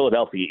Chiefs, the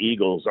Philadelphia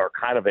Eagles are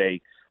kind of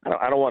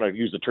I don't want to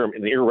use the term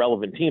an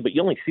irrelevant team, but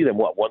you only see them,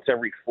 once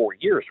every 4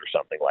 years or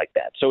something like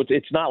that. So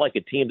it's not like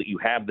a team that you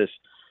have this,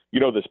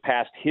 this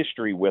past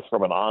history with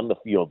from an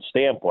on-the-field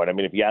standpoint. I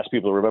mean, if you ask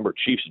people to remember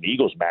Chiefs and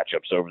Eagles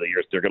matchups over the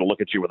years, they're going to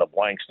look at you with a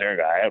blank stare and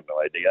go, I have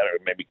no idea.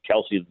 Maybe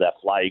Kelsey did that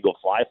fly, eagle,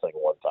 fly thing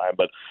one time.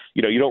 But,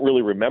 you don't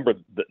really remember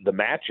the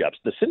matchups.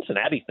 The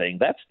Cincinnati thing,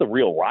 that's the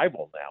real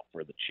rival now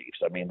for the Chiefs.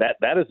 I mean,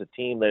 that is a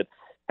team that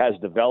has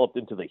developed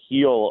into the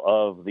heel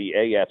of the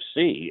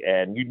AFC,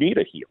 and you need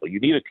a heel. You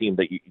need a team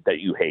that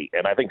you hate.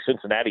 And I think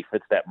Cincinnati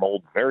fits that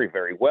mold very,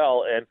 very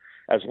well. And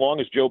as long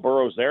as Joe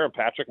Burrow's there and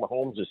Patrick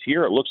Mahomes is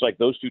here, it looks like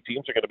those two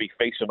teams are going to be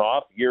facing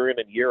off year in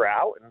and year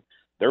out. And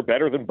they're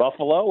better than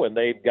Buffalo, and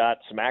they've got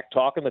smack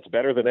talking that's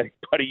better than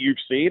anybody you've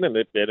seen, and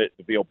it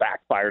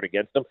backfired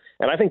against them.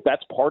 And I think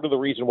that's part of the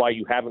reason why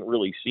you haven't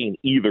really seen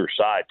either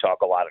side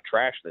talk a lot of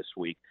trash this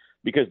week.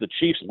 because the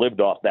Chiefs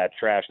lived off that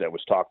trash that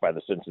was talked by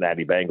the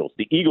Cincinnati Bengals.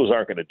 The Eagles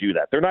aren't going to do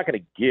that. They're not going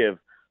to give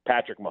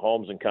Patrick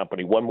Mahomes and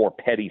company one more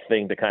petty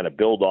thing to kind of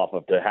build off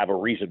of to have a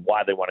reason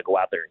why they want to go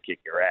out there and kick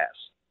your ass.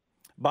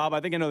 Bob,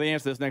 I think I know the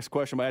answer to this next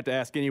question, but I have to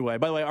ask anyway.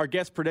 By the way, our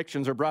guest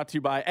predictions are brought to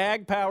you by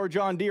Ag Power,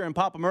 John Deere, and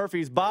Papa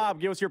Murphy's.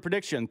 Bob, give us your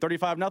prediction.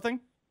 35-0?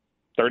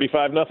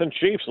 35-0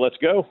 Chiefs. Let's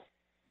go.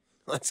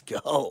 Let's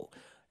go.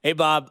 Hey,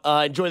 Bob,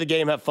 enjoy the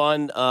game. Have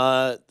fun.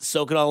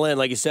 Soak it all in.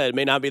 Like you said, it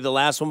may not be the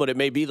last one, but it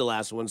may be the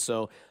last one.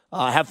 So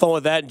have fun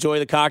with that. Enjoy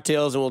the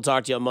cocktails, and we'll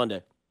talk to you on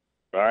Monday.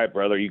 All right,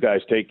 brother. You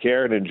guys take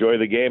care and enjoy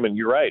the game. And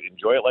you're right.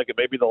 Enjoy it like it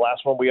may be the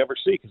last one we ever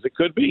see, because it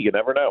could be. You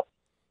never know.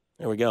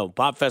 There we go.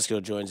 Bob Fescoe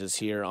joins us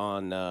here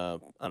on,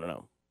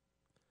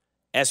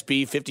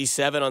 SB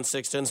 57 on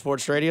 610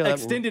 Sports Radio.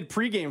 Extended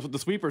pregames, what the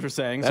sweepers are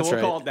saying. That's so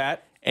we'll right. call it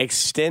that.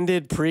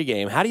 Extended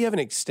pregame. How do you have an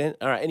extend?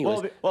 All right,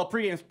 anyways. Well,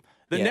 pregames.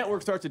 The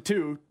network starts at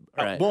 2.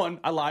 Right.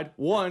 1. I lied.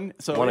 1.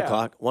 So 1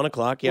 o'clock. 1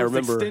 o'clock. Yeah,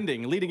 remember.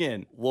 Extending, leading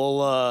in.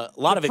 We'll a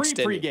lot of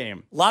extending.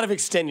 Pre-game. A lot of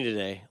extending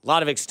today. A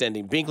lot of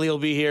extending. Binkley will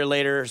be here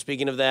later.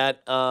 Speaking of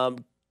that,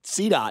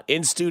 CDOT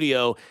in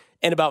studio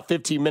in about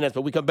 15 minutes.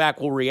 But we come back,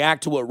 we'll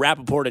react to what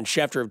Rappaport and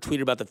Schefter have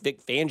tweeted about the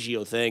Vic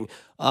Fangio thing.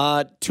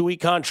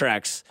 2-week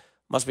contracts.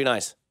 Must be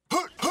nice.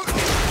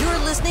 You're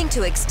listening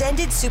to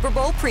extended Super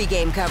Bowl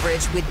pregame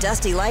coverage with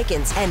Dusty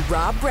Likins and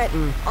Rob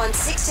Brenton on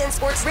 610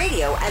 Sports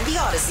Radio and the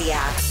Odyssey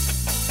app.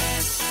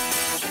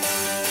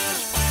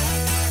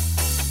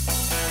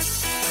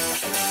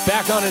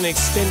 Back on an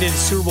extended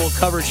Super Bowl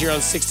coverage here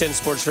on 610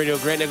 Sports Radio.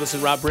 Grant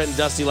Nicholson, Rob Brenton,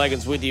 Dusty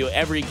Likins with you.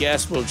 Every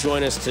guest will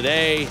join us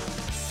today.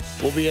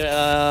 We'll be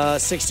a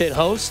 610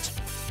 host,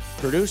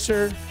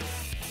 producer,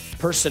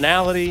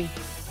 personality,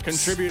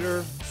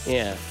 contributor.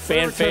 Yeah,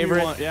 fan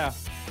favorite. Yeah.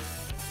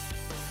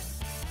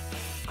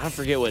 I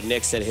forget what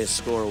Nick said his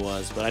score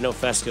was, but I know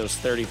Fescoe's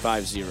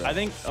 35-0. I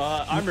think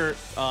under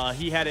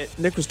he had it.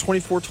 Nick was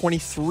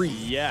 24-23.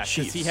 Yeah,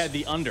 because he had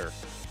the under.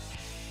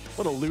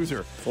 What a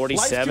loser.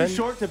 47? Life's too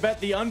short to bet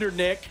the under,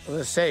 Nick. I was going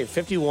to say,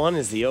 51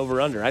 is the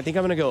over-under. I think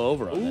I'm going to go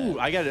over on Ooh, that.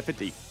 I got it at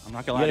 50. I'm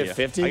not going You to lie got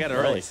to it you. 50? I got it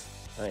early.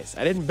 Nice.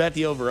 I didn't bet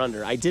the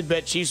over-under. I did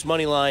bet Chiefs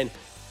money line,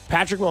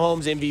 Patrick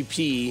Mahomes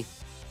MVP,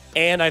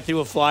 and I threw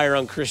a flyer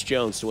on Chris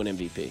Jones to win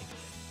MVP.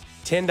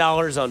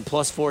 $10 on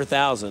plus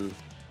 4,000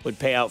 would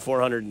pay out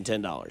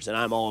 $410, and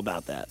I'm all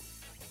about that.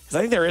 Because I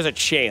think there is a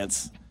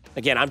chance,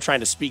 again, I'm trying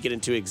to speak it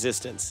into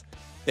existence,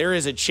 there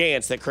is a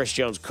chance that Chris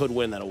Jones could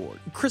win that award.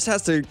 Chris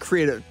has to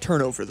create a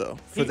turnover, though,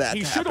 for that He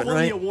to should happen, have won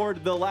right? the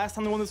award the last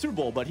time they won the Super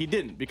Bowl, but he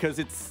didn't because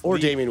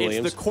Damian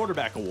Williams. It's the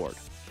quarterback award.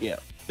 Yeah.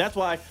 That's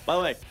why, by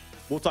the way,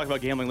 we'll talk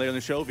about gambling later in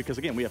the show because,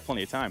 again, we have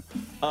plenty of time.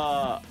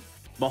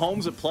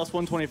 Mahomes at plus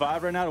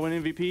 125 right now to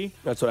win MVP.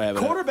 That's what I have.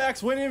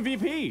 Quarterbacks win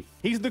MVP.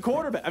 He's the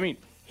quarterback. I mean,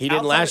 He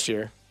didn't last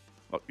year.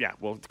 Oh, yeah,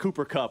 well,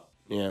 Cooper Kupp.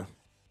 Yeah.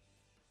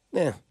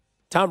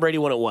 Tom Brady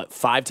won it, what,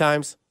 5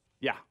 times?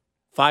 Yeah.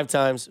 5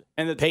 times.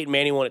 And Peyton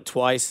Manning won it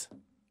twice.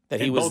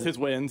 Both his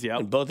wins, yeah.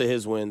 In both of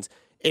his wins.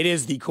 It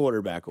is the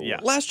quarterback award. Yeah.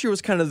 Last year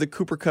was kind of the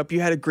Cooper Cup.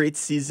 You had a great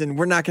season.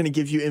 We're not going to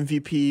give you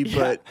MVP,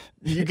 but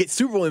you get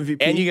Super Bowl MVP.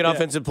 And you get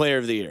Offensive Player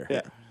of the Year.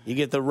 Yeah. You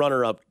get the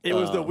runner-up. It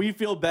was the we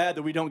feel bad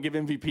that we don't give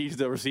MVPs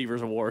the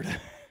receivers award.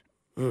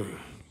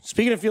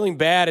 Speaking of feeling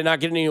bad and not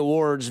getting any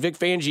awards, Vic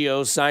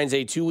Fangio signs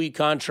a 2-week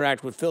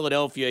contract with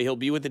Philadelphia. He'll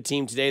be with the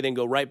team today, then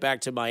go right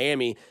back to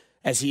Miami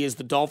as he is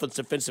the Dolphins'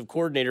 defensive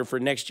coordinator for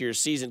next year's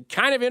season.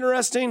 Kind of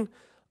interesting,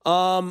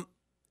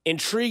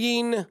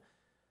 intriguing,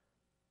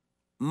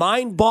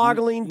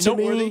 mind-boggling to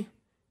me.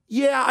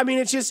 Yeah, I mean,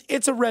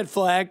 it's a red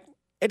flag.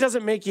 It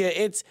doesn't make you,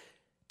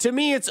 to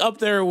me, it's up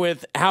there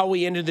with how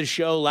we ended the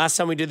show last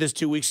time we did this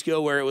 2 weeks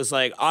ago, where it was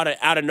like out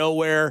of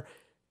nowhere,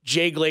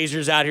 Jay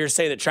Glazer's out here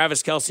saying that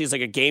Travis Kelce is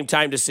like a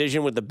game-time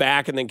decision with the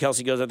back, and then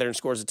Kelce goes out there and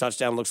scores a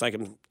touchdown, looks like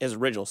his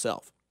original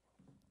self.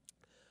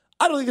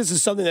 I don't think this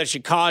is something that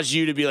should cause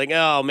you to be like,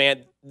 oh,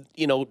 man,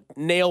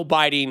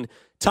 nail-biting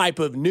type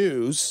of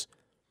news,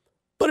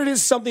 but it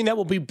is something that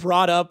will be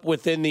brought up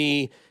within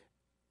the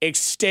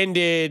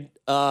extended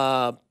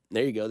there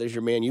you go, there's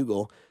your Man U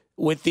goal.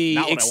 With the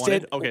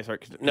extended, okay, sorry.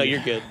 No,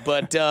 you're good.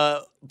 But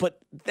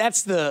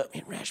that's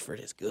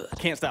Rashford is good.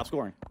 Can't stop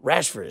scoring.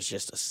 Rashford is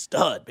just a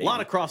stud, baby. A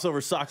lot of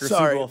crossover soccer.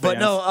 Sorry, Super Bowl but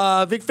fans.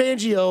 no, Vic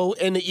Fangio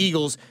and the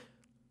Eagles.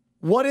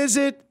 What is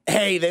it?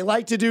 Hey, they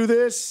like to do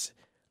this.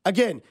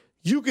 Again,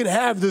 you can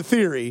have the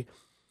theory.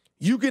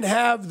 You can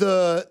have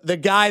the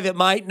guy that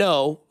might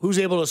know who's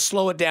able to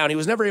slow it down. He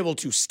was never able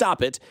to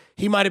stop it.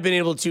 He might have been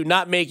able to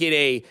not make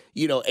it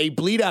a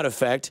bleed out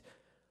effect.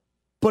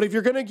 But if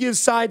you're going to give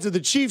sides of the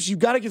Chiefs, you've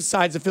got to give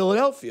sides of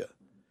Philadelphia.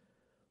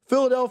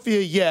 Philadelphia,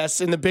 yes,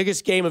 in the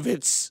biggest game of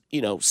its,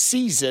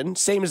 season,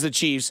 same as the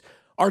Chiefs,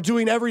 are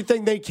doing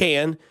everything they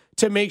can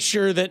to make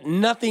sure that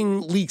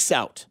nothing leaks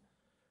out.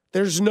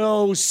 There's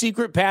no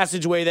secret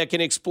passageway that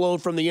can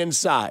explode from the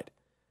inside.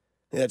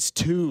 That's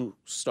 2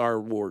 Star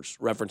Wars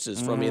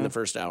references from me in the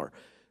first hour.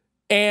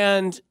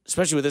 And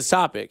especially with this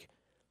topic.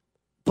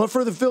 But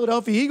for the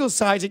Philadelphia Eagles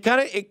sides,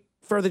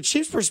 for the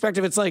Chiefs'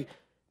 perspective, it's like,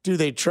 do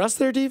they trust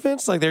their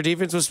defense? Like, their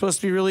defense was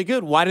supposed to be really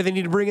good. Why do they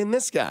need to bring in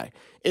this guy?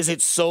 Is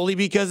it solely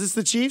because it's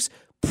the Chiefs?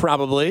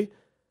 Probably.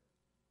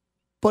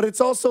 But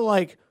it's also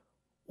like,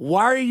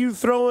 why are you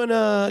throwing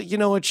a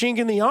chink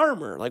in the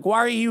armor? Like, why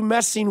are you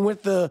messing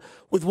with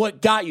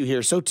what got you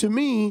here? So to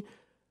me,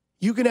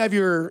 you can have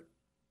your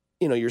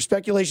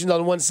speculations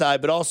on one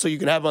side, but also you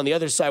can have on the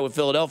other side with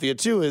Philadelphia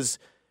too is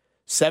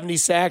 70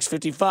 sacks,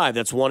 55.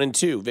 That's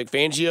 1-2. Vic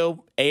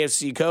Fangio,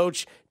 AFC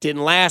coach,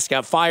 didn't last,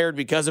 got fired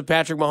because of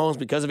Patrick Mahomes,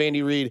 because of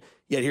Andy Reid,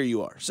 yet here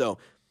you are. So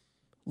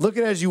look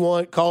at it as you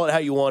want, call it how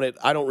you want it.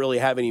 I don't really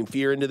have any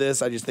fear into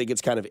this. I just think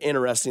it's kind of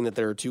interesting that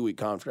there are 2-week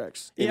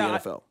contracts in the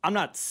NFL. I'm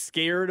not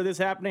scared of this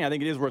happening. I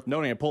think it is worth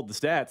noting. I pulled the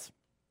stats.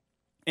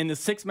 In the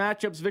 6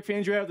 matchups Vic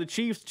Fangio had with the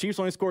Chiefs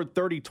only scored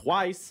 30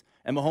 twice,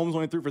 and Mahomes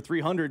only threw for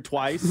 300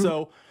 twice.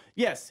 So,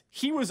 yes,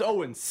 he was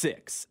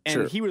 0-6, and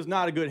Sure. he was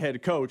not a good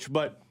head coach,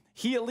 but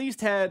he at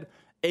least had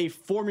a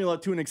formula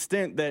to an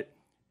extent that,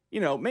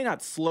 may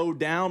not slow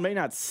down, may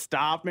not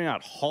stop, may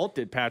not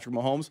halted Patrick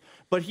Mahomes,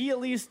 but he at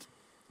least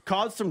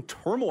caused some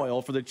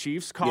turmoil for the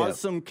Chiefs, caused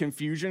some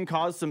confusion,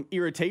 caused some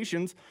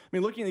irritations. I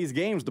mean, looking at these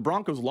games, the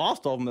Broncos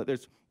lost all of them.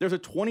 There's a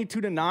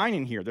 22-9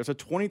 in here. There's a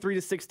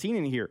 23-16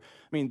 in here.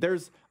 I mean,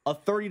 there's a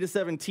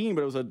 30-17,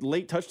 but it was a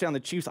late touchdown. The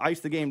Chiefs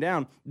iced the game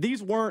down.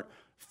 These weren't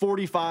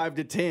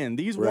 45-10.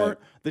 These weren't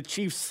the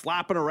Chiefs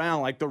slapping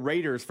around like the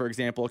Raiders, for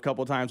example, a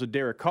couple of times with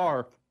Derek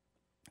Carr.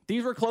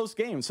 These were close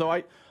games. So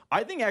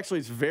I think actually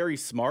it's very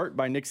smart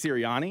by Nick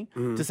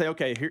Sirianni to say,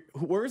 okay,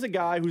 where's a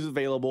guy who's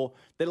available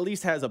that at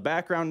least has a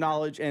background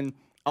knowledge and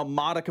a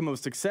modicum of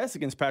success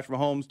against Patrick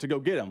Mahomes to go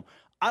get him.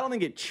 I don't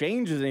think it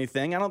changes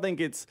anything. I don't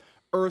think it's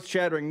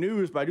earth-shattering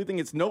news, but I do think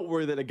it's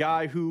noteworthy that a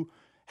guy who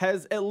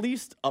has at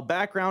least a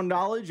background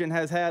knowledge and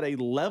has had a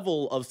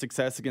level of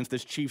success against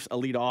this Chiefs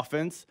elite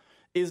offense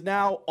is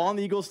now on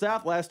the Eagles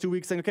staff last 2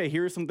 weeks saying, okay,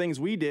 here are some things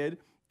we did.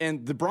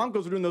 And the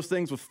Broncos are doing those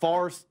things with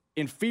far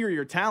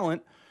inferior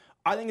talent.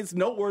 I think it's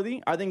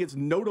noteworthy. I think it's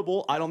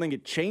notable. I don't think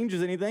it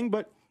changes anything,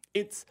 but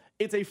it's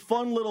a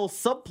fun little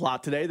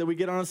subplot today that we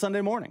get on a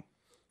Sunday morning.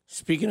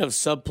 Speaking of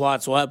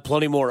subplots, we'll have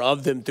plenty more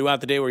of them throughout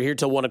the day. We're here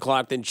till 1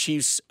 o'clock. Then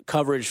Chiefs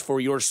coverage for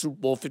your Super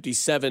Bowl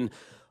 57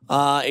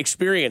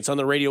 experience on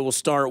the radio will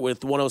start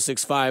with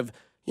 106.5.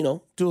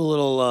 Do a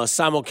little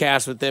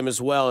simulcast with them as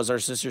well as our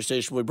sister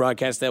station. We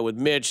broadcast that with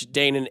Mitch,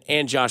 Danon,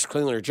 and Josh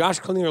Klingler. Josh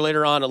Klingler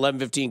later on,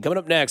 11:15. Coming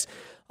up next,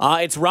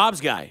 it's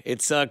Rob's guy.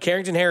 It's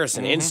Carrington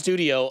Harrison in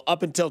studio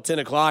up until 10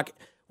 o'clock.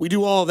 We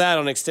do all of that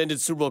on extended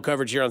Super Bowl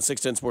coverage here on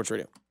 610 Sports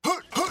Radio.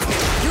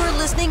 You're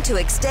listening to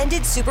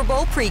extended Super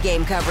Bowl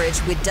pregame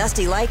coverage with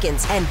Dusty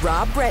Likins and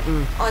Rob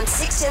Brenton on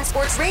 610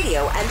 Sports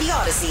Radio and the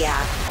Odyssey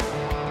app.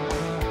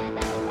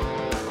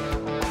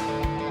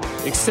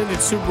 Extended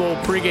Super Bowl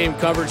pregame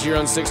coverage here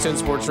on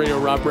 610 Sports Radio.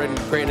 Rob Brenton,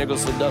 Craig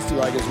Nicholson, Dusty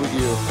Likins with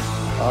you.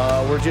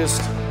 We're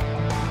just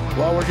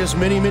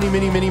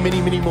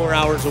many more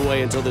hours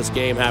away until this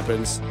game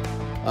happens.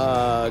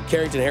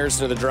 Carrington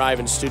Harrison of the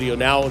Drive in studio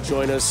now will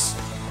join us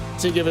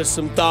to give us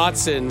some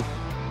thoughts and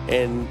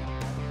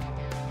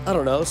I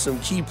don't know, some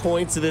key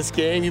points of this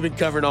game. You've been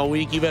covering all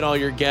week. You've had all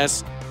your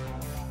guests.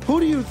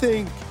 Who do you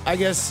think, I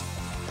guess,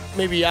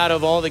 maybe out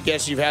of all the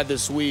guests you've had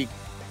this week,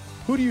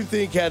 who do you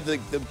think had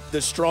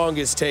the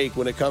strongest take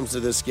when it comes to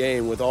this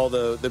game with all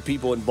the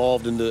people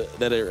involved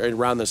that are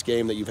around this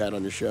game that you've had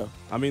on your show?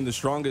 I mean, the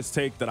strongest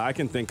take that I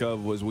can think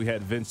of was we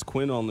had Vince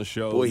Quinn on the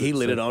show. Boy, he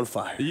lit it on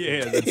fire.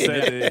 Yeah, that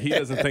said that he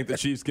doesn't think the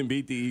Chiefs can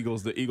beat the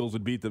Eagles. The Eagles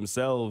would beat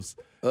themselves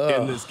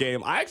in this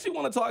game. I actually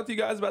want to talk to you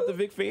guys about the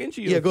Vic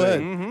Fangio Yeah, go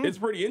thing. ahead. Mm-hmm. It's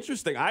pretty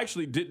interesting. I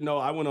actually didn't know.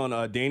 I went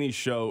on Danny's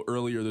show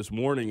earlier this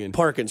morning. And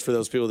Parkins, for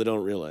those people that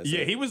don't realize.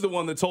 yeah, he was the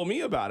one that told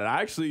me about it.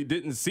 I actually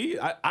didn't see it.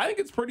 I think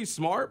it's pretty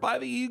smart by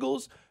the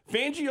Eagles.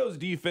 Fangio's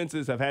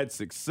defenses have had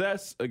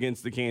success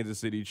against the Kansas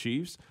City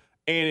Chiefs.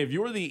 And if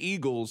you're the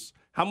Eagles,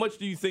 how much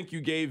do you think you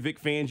gave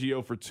Vic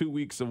Fangio for 2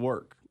 weeks of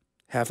work?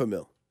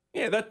 $500,000.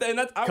 Yeah, that's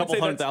I Couple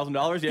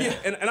 $100,000, yeah.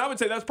 And I would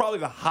say that's probably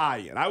the high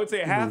end. I would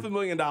say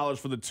 $500,000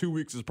 for the 2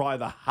 weeks is probably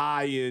the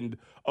high end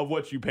of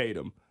what you paid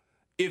him.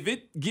 If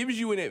it gives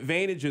you an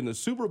advantage in the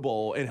Super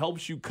Bowl and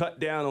helps you cut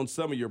down on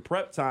some of your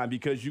prep time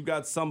because you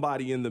got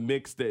somebody in the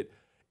mix that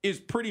is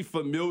pretty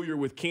familiar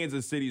with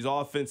Kansas City's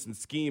offense and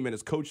scheme and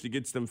has coached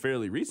against them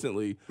fairly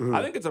recently,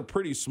 I think it's a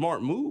pretty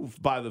smart move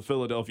by the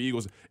Philadelphia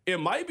Eagles. It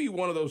might be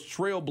one of those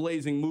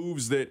trailblazing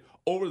moves that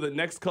over the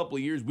next couple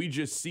of years we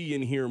just see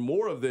and hear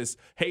more of this.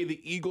 Hey, the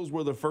Eagles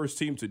were the first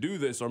team to do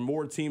this. Are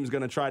more teams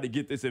going to try to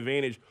get this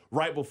advantage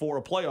right before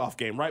a playoff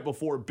game, right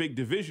before a big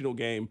divisional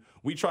game?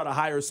 We try to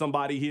hire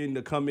somebody in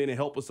to come in and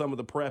help with some of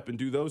the prep and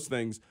do those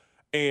things,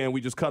 and we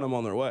just cut them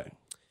on their way.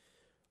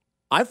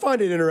 I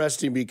find it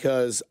interesting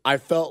because I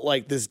felt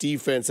like this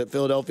defense that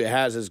Philadelphia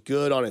has is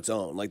good on its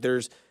own. Like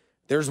there's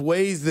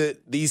ways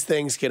that these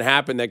things can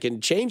happen that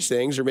can change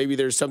things, or maybe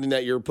there's something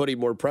that you're putting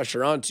more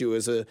pressure onto.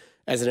 As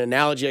an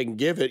analogy I can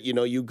give it,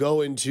 you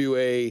go into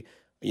a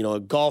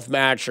golf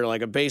match or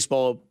like a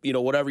baseball,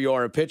 whatever you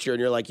are, a pitcher, and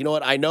you're like, you know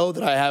what? I know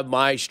that I have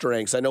my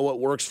strengths. I know what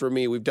works for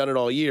me. We've done it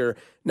all year.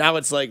 Now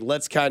it's like,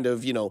 let's kind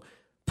of,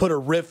 put a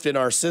rift in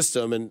our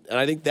system, and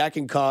I think that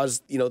can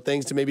cause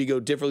things to maybe go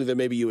differently than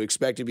maybe you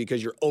expected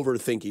because you're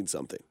overthinking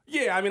something.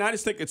 Yeah, I mean, I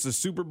just think it's the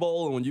Super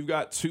Bowl, and when you've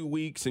got 2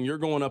 weeks and you're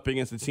going up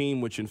against a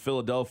team, which in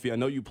Philadelphia, I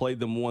know you played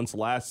them once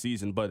last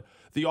season, but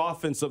the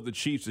offense of the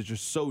Chiefs is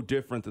just so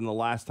different than the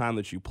last time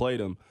that you played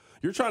them.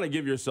 You're trying to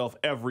give yourself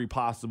every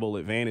possible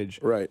advantage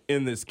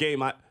in this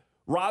game.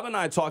 Rob and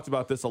I talked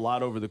about this a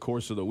lot over the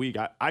course of the week.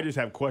 I just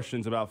have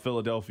questions about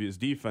Philadelphia's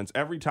defense.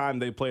 Every time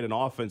they played an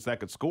offense that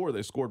could score,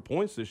 they scored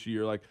points this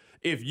year. Like,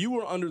 if you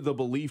were under the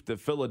belief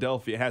that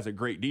Philadelphia has a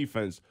great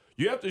defense,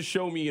 you have to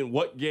show me in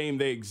what game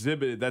they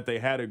exhibited that they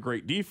had a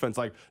great defense.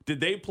 Like,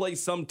 did they play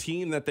some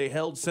team that they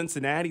held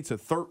Cincinnati to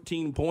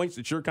 13 points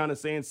that you're kind of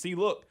saying, see,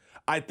 look,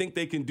 I think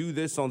they can do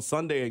this on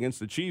Sunday against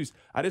the Chiefs.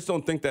 I just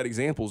don't think that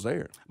example's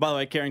there. By the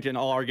way, Carrington,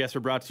 all our guests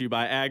are brought to you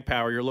by Ag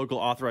Power, your local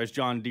authorized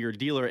John Deere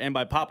dealer, and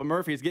by Papa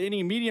Murphy's. Get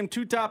any medium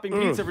 2-topping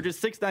pizza for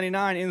just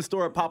 $6.99 in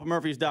store at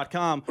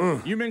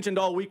papamurphys.com. You mentioned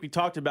all week, we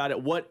talked about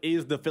it. What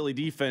is the Philly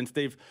defense?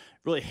 They've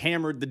really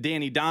hammered the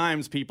Danny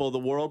Dimes people of the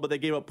world, but they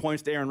gave up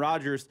points to Aaron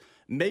Rodgers.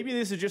 Maybe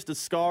this is just the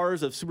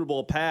scars of Super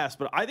Bowl past,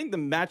 but I think the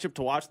matchup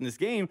to watch in this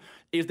game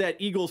is that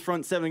Eagles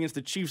front seven against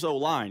the Chiefs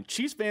O-line.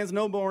 Chiefs fans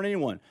know more than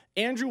anyone.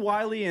 Andrew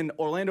Wiley and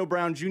Orlando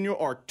Brown Jr.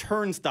 are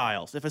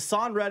turnstiles. If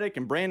Hassan Reddick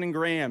and Brandon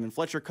Graham and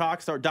Fletcher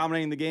Cox start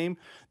dominating the game,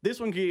 this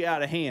one could get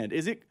out of hand.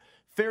 Is it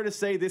fair to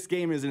say this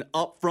game is an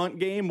up-front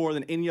game more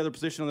than any other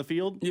position on the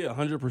field? Yeah,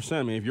 100%.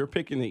 I mean, if you're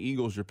picking the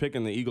Eagles, you're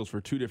picking the Eagles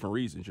for two different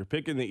reasons. You're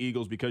picking the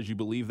Eagles because you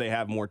believe they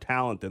have more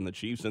talent than the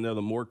Chiefs, and they're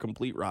the more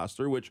complete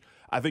roster, which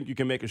I think you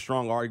can make a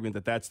strong argument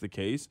that that's the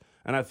case.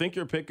 And I think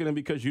you're picking them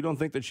because you don't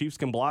think the Chiefs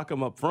can block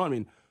them up front. I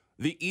mean,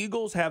 the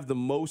Eagles have the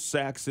most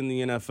sacks in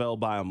the NFL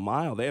by a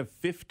mile. They have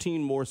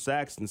 15 more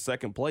sacks in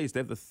second place. They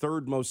have the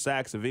third most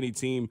sacks of any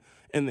team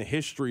in the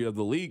history of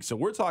the league. So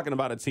we're talking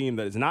about a team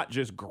that is not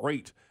just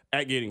great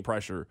at getting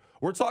pressure.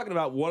 We're talking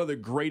about one of the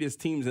greatest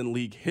teams in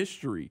league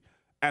history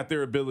at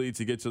their ability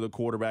to get to the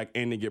quarterback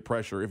and to get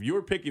pressure. If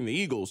you're picking the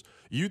Eagles,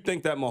 you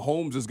think that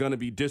Mahomes is going to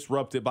be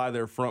disrupted by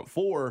their front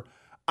four.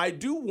 I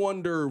do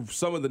wonder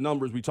some of the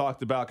numbers we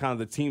talked about, kind of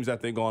the teams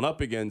that they've gone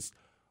up against.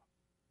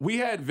 We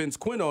had Vince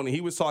Quinn on, and he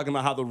was talking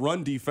about how the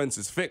run defense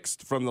is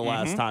fixed from the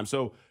last time.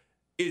 So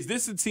is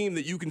this a team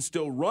that you can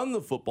still run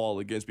the football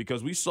against?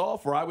 Because we saw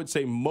for, I would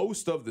say,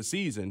 most of the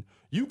season,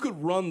 you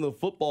could run the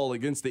football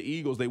against the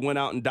Eagles. They went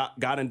out and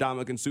got in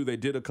Ndamukong Suh. They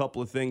did a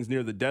couple of things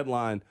near the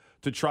deadline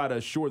to try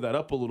to shore that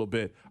up a little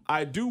bit.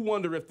 I do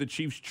wonder if the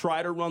Chiefs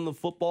try to run the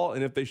football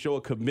and if they show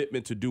a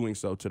commitment to doing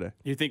so today.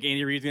 You think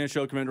Andy Reid's going to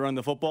show a commitment to run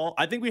the football?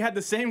 I think we had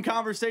the same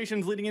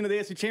conversations leading into the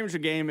AFC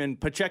Championship game, and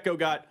Pacheco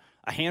got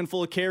a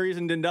handful of carries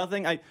and did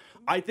nothing.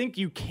 I think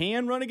you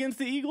can run against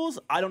the Eagles.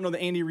 I don't know that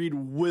Andy Reid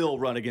will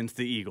run against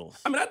the Eagles.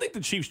 I mean, I think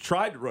the Chiefs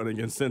tried to run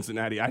against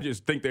Cincinnati. I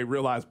just think they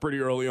realized pretty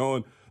early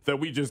on that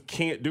we just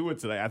can't do it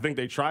today. I think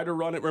they tried to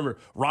run it. Remember,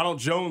 Ronald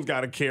Jones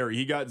got a carry.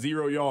 He got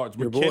 0 yards.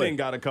 McKinnon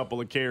got a couple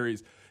of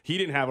carries. He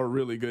didn't have a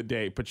really good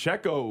day.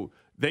 Pacheco,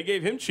 they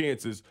gave him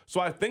chances. So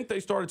I think they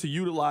started to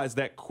utilize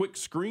that quick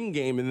screen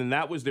game, and then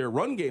that was their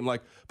run game.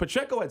 Like,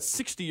 Pacheco had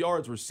 60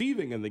 yards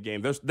receiving in the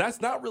game.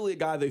 That's not really a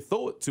guy they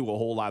throw it to a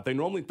whole lot. They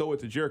normally throw it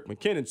to Jerick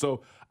McKinnon.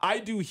 So I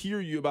do hear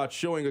you about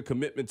showing a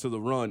commitment to the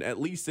run, at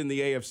least in the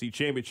AFC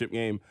Championship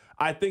game.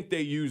 I think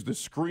they use the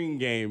screen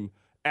game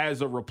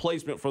as a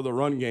replacement for the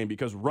run game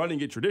because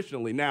running it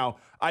traditionally. Now,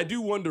 I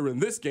do wonder in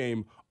this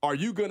game, are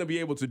you going to be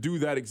able to do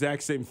that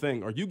exact same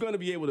thing? Are you going to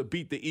be able to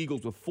beat the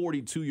Eagles with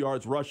 42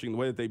 yards rushing the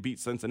way that they beat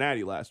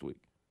Cincinnati last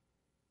week?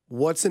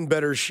 What's in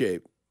better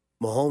shape,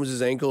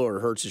 Mahomes' ankle or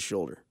Hurts'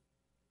 shoulder?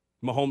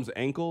 Mahomes'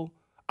 ankle?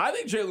 I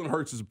think Jalen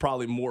Hurts is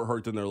probably more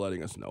hurt than they're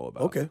letting us know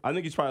about. Okay. I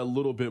think he's probably a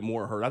little bit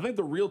more hurt. I think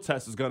the real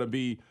test is going to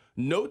be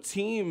no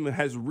team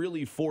has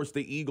really forced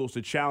the Eagles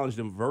to challenge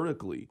them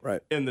vertically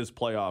in this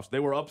playoffs. They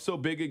were up so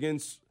big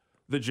against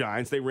the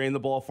Giants. They ran the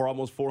ball for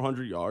almost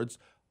 400 yards.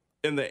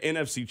 In the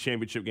NFC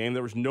Championship game,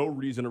 there was no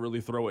reason to really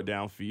throw it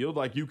downfield.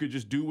 Like, you could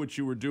just do what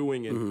you were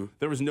doing, and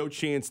there was no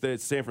chance that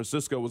San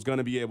Francisco was going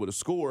to be able to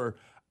score.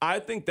 I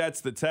think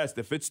that's the test.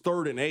 If it's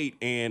 3rd and 8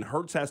 and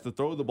Hurts has to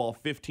throw the ball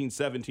 15,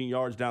 17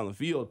 yards down the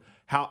field,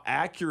 how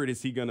accurate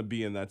is he going to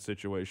be in that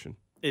situation?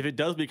 If it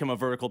does become a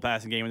vertical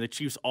passing game and the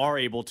Chiefs are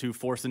able to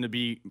force them to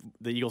be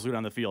the Eagles go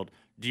down the field,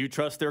 do you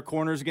trust their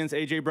corners against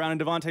A.J. Brown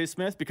and Devontae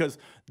Smith? Because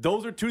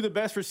those are two of the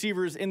best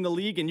receivers in the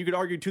league, and you could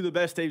argue two of the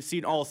best they've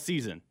seen all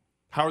season.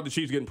 How are the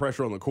Chiefs getting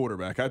pressure on the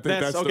quarterback? I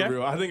think that's the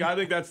real. I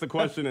think that's the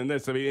question in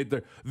this. I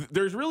mean,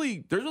 there's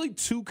really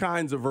two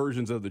kinds of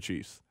versions of the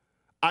Chiefs.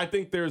 I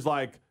think there's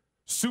like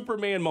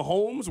Superman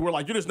Mahomes, where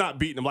like you're just not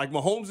beating him. Like,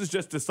 Mahomes has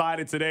just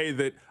decided today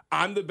that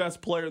I'm the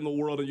best player in the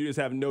world and you just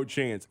have no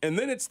chance. And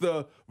then it's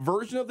the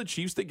version of the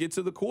Chiefs that get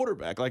to the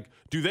quarterback. Like,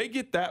 do they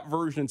get that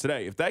version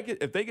today? If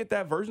they get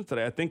that version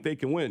today, I think they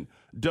can win.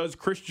 Does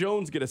Chris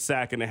Jones get a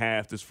sack and a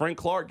half? Does Frank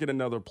Clark get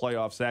another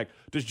playoff sack?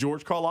 Does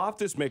George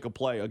Karlaftis make a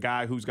play? A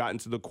guy who's gotten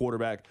to the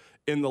quarterback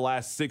in the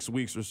last 6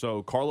 weeks or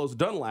so. Carlos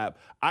Dunlap.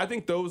 I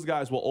think those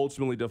guys will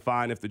ultimately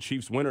define if the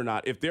Chiefs win or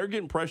not. If they're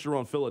getting pressure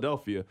on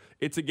Philadelphia,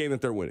 it's a game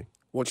that they're winning.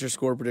 What's your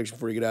score prediction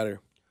before you get out of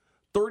here?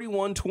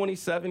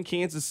 31-27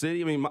 Kansas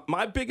City. I mean,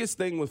 my biggest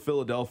thing with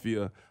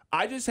Philadelphia,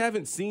 I just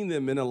haven't seen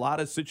them in a lot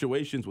of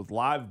situations with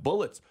live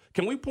bullets.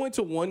 Can we point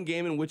to one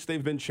game in which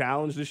they've been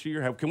challenged this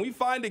year? Can we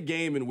find a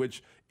game in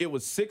which it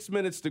was 6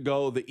 minutes to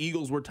go, the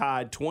Eagles were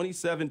tied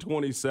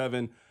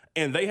 27-27,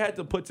 and they had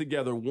to put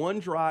together one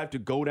drive to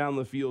go down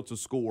the field to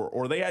score,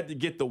 or they had to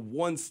get the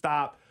one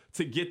stop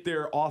to get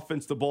their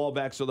offense the ball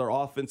back so their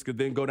offense could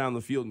then go down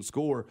the field and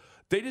score?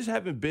 They just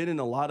haven't been in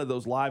a lot of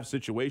those live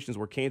situations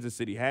where Kansas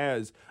City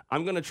has.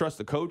 I'm going to trust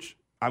the coach.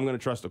 I'm going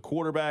to trust the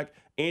quarterback.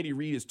 Andy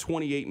Reid is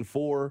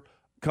 28-4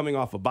 coming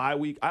off a bye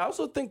week. I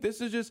also think this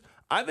is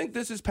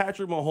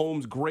Patrick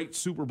Mahomes' great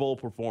Super Bowl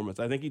performance.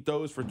 I think he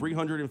throws for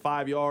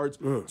 305 yards,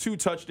 2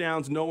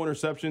 touchdowns, no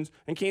interceptions,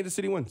 and Kansas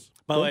City wins.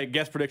 By the way,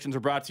 guest predictions are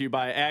brought to you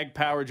by Ag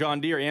Power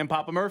John Deere and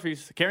Papa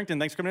Murphy's. Carrington,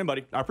 thanks for coming in,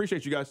 buddy. I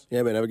appreciate you guys.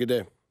 Yeah, man, have a good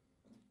day.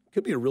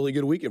 Could be a really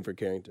good weekend for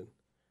Carrington.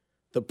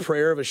 The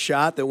prayer of a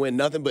shot that went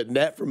nothing but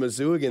net for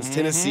Mizzou against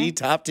Tennessee,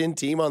 top 10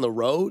 team on the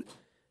road.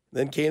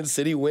 Then Kansas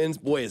City wins.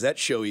 Boy, is that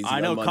show easy. I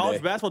know, on Monday.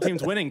 college basketball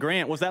team's winning.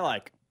 Grant, what's that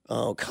like?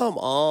 Oh, come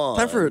on.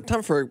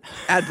 Time for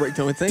ad break,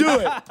 don't we think? Do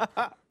it.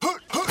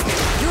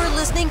 You're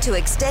listening to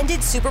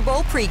extended Super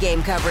Bowl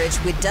pregame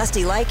coverage with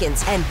Dusty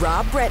Likins and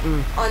Rob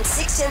Brenton on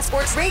 610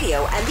 Sports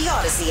Radio and the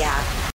Odyssey app.